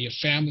and your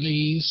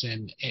families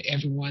and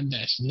everyone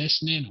that's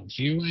listening or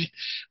viewing.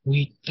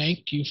 We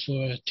thank you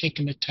for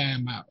taking the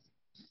time out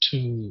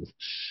to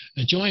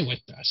join with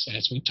us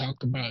as we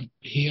talk about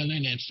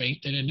healing and faith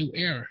in a new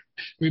era.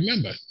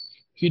 Remember,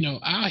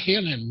 our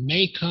healing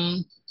may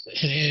come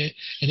and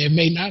it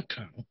may not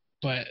come,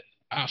 but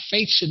our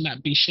faith should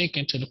not be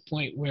shaken to the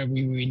point where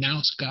we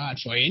renounce God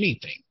for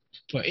anything,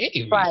 for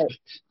any Right. reason.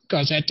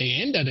 Because at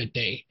the end of the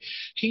day,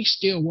 He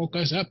still woke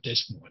us up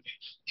this morning,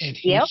 and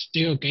He Yep.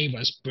 still gave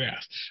us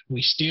breath.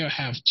 We still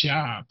have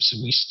jobs.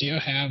 We still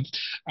have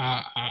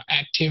our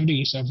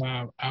activities of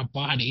our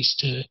bodies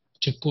to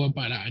go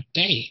about our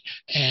day,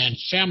 and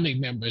family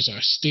members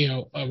are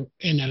still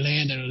in the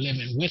land of the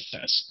living with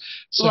us.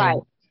 So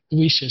Right.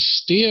 we should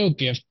still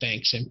give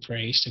thanks and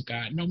praise to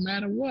God no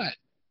matter what.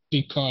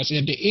 Because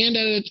at the end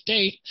of the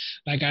day,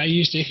 like I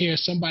used to hear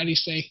somebody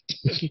say,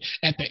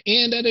 at the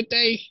end of the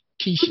day,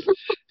 Keisha,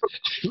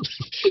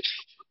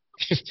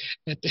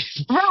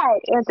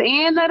 Right. At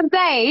the end of the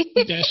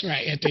day. That's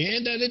right. At the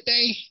end of the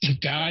day,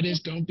 God is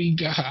going to be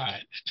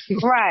God.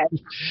 Right.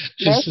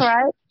 That's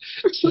right.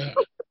 So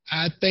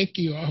I thank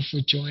you all for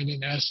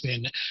joining us,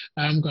 and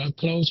I'm going to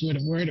close with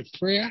a word of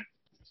prayer.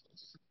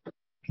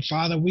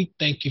 Father, we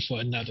thank you for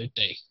another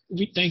day.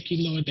 We thank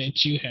you, Lord,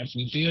 that you have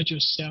revealed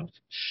yourself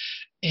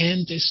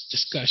in this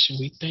discussion.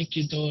 We thank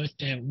you, Lord,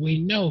 that we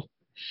know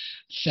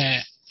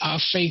that our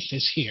faith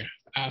is here.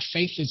 Our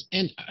faith is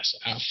in us.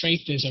 Our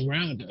faith is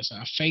around us.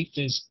 Our faith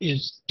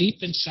is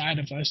deep inside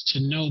of us to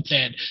know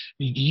that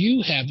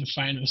you have the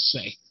final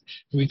say.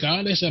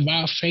 Regardless of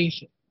our faith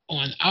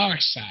on our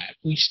side,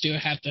 we still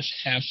have to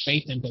have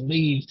faith and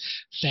believe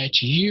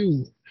that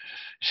you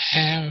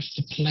have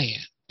the plan,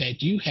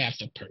 that you have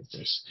the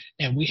purpose,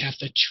 and we have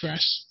to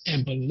trust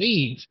and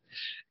believe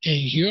in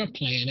your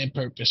plan and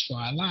purpose for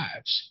our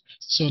lives.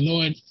 So,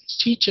 Lord,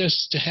 teach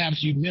us to have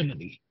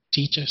humility.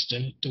 Teach us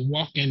to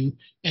walk in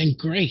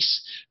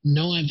grace,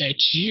 knowing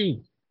that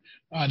you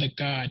are the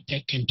God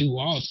that can do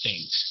all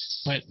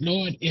things. But,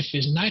 Lord, if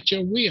it's not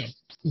your will,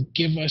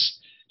 give us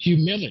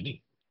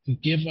humility.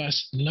 Give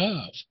us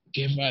love.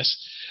 Give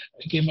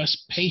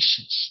us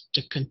patience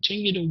to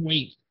continue to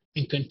wait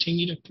and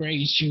continue to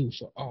praise you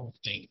for all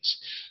things.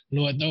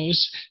 Lord,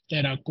 those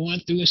that are going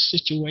through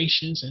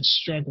situations and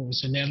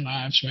struggles in their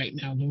lives right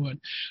now,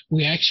 Lord,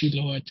 we ask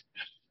you, Lord,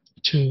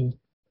 to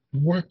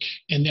work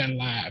in their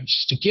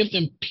lives, to give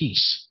them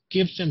peace,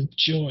 give them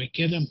joy,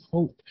 give them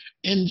hope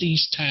in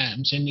these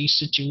times, in these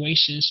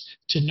situations,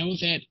 to know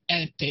that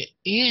at the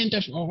end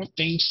of all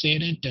things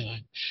said and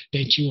done,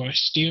 that you are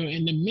still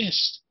in the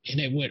midst, and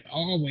it would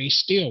always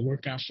still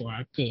work out for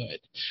our good.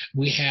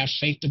 We have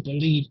faith to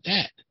believe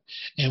that.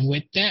 And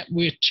with that,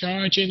 we're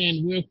charging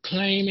and we're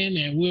claiming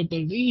and we're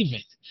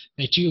believing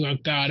that you are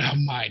God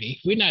Almighty.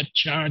 We're not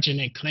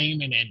charging and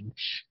claiming and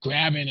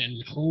grabbing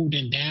and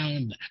holding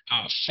down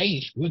our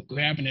faith. We're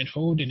grabbing and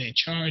holding and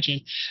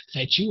charging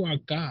that you are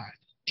God,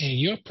 and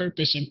your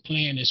purpose and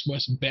plan is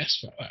what's best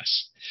for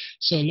us.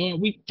 So, Lord,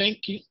 we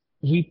thank you.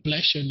 We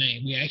bless your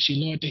name. We ask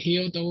you, Lord, to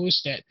heal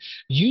those that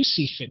you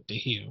see fit to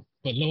heal.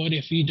 But, Lord,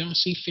 if you don't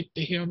see fit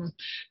to heal them,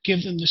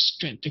 give them the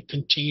strength to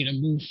continue to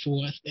move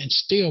forth and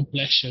still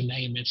bless your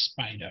name in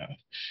spite of.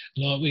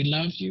 Lord, we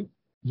love you.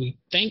 We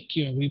thank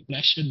you and we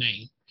bless your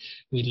name.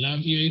 We love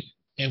you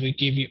and we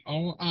give you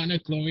all honor,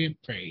 glory,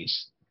 and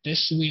praise.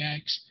 This we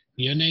ask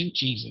in your name,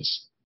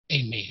 Jesus.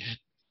 Amen.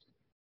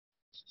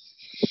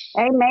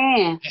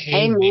 Amen.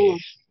 Amen.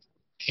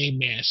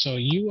 Amen. So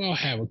you all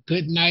have a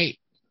good night.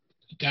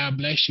 God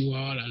bless you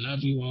all. I love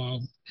you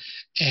all.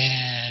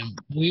 And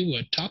we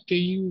will talk to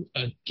you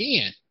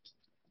again.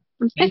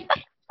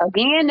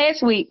 Again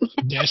next week.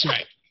 That's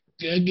right.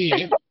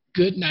 Again.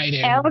 Good night,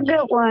 everyone. Have a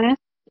good one.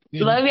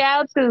 Good Love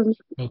night. y'all too.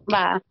 Okay.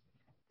 Bye.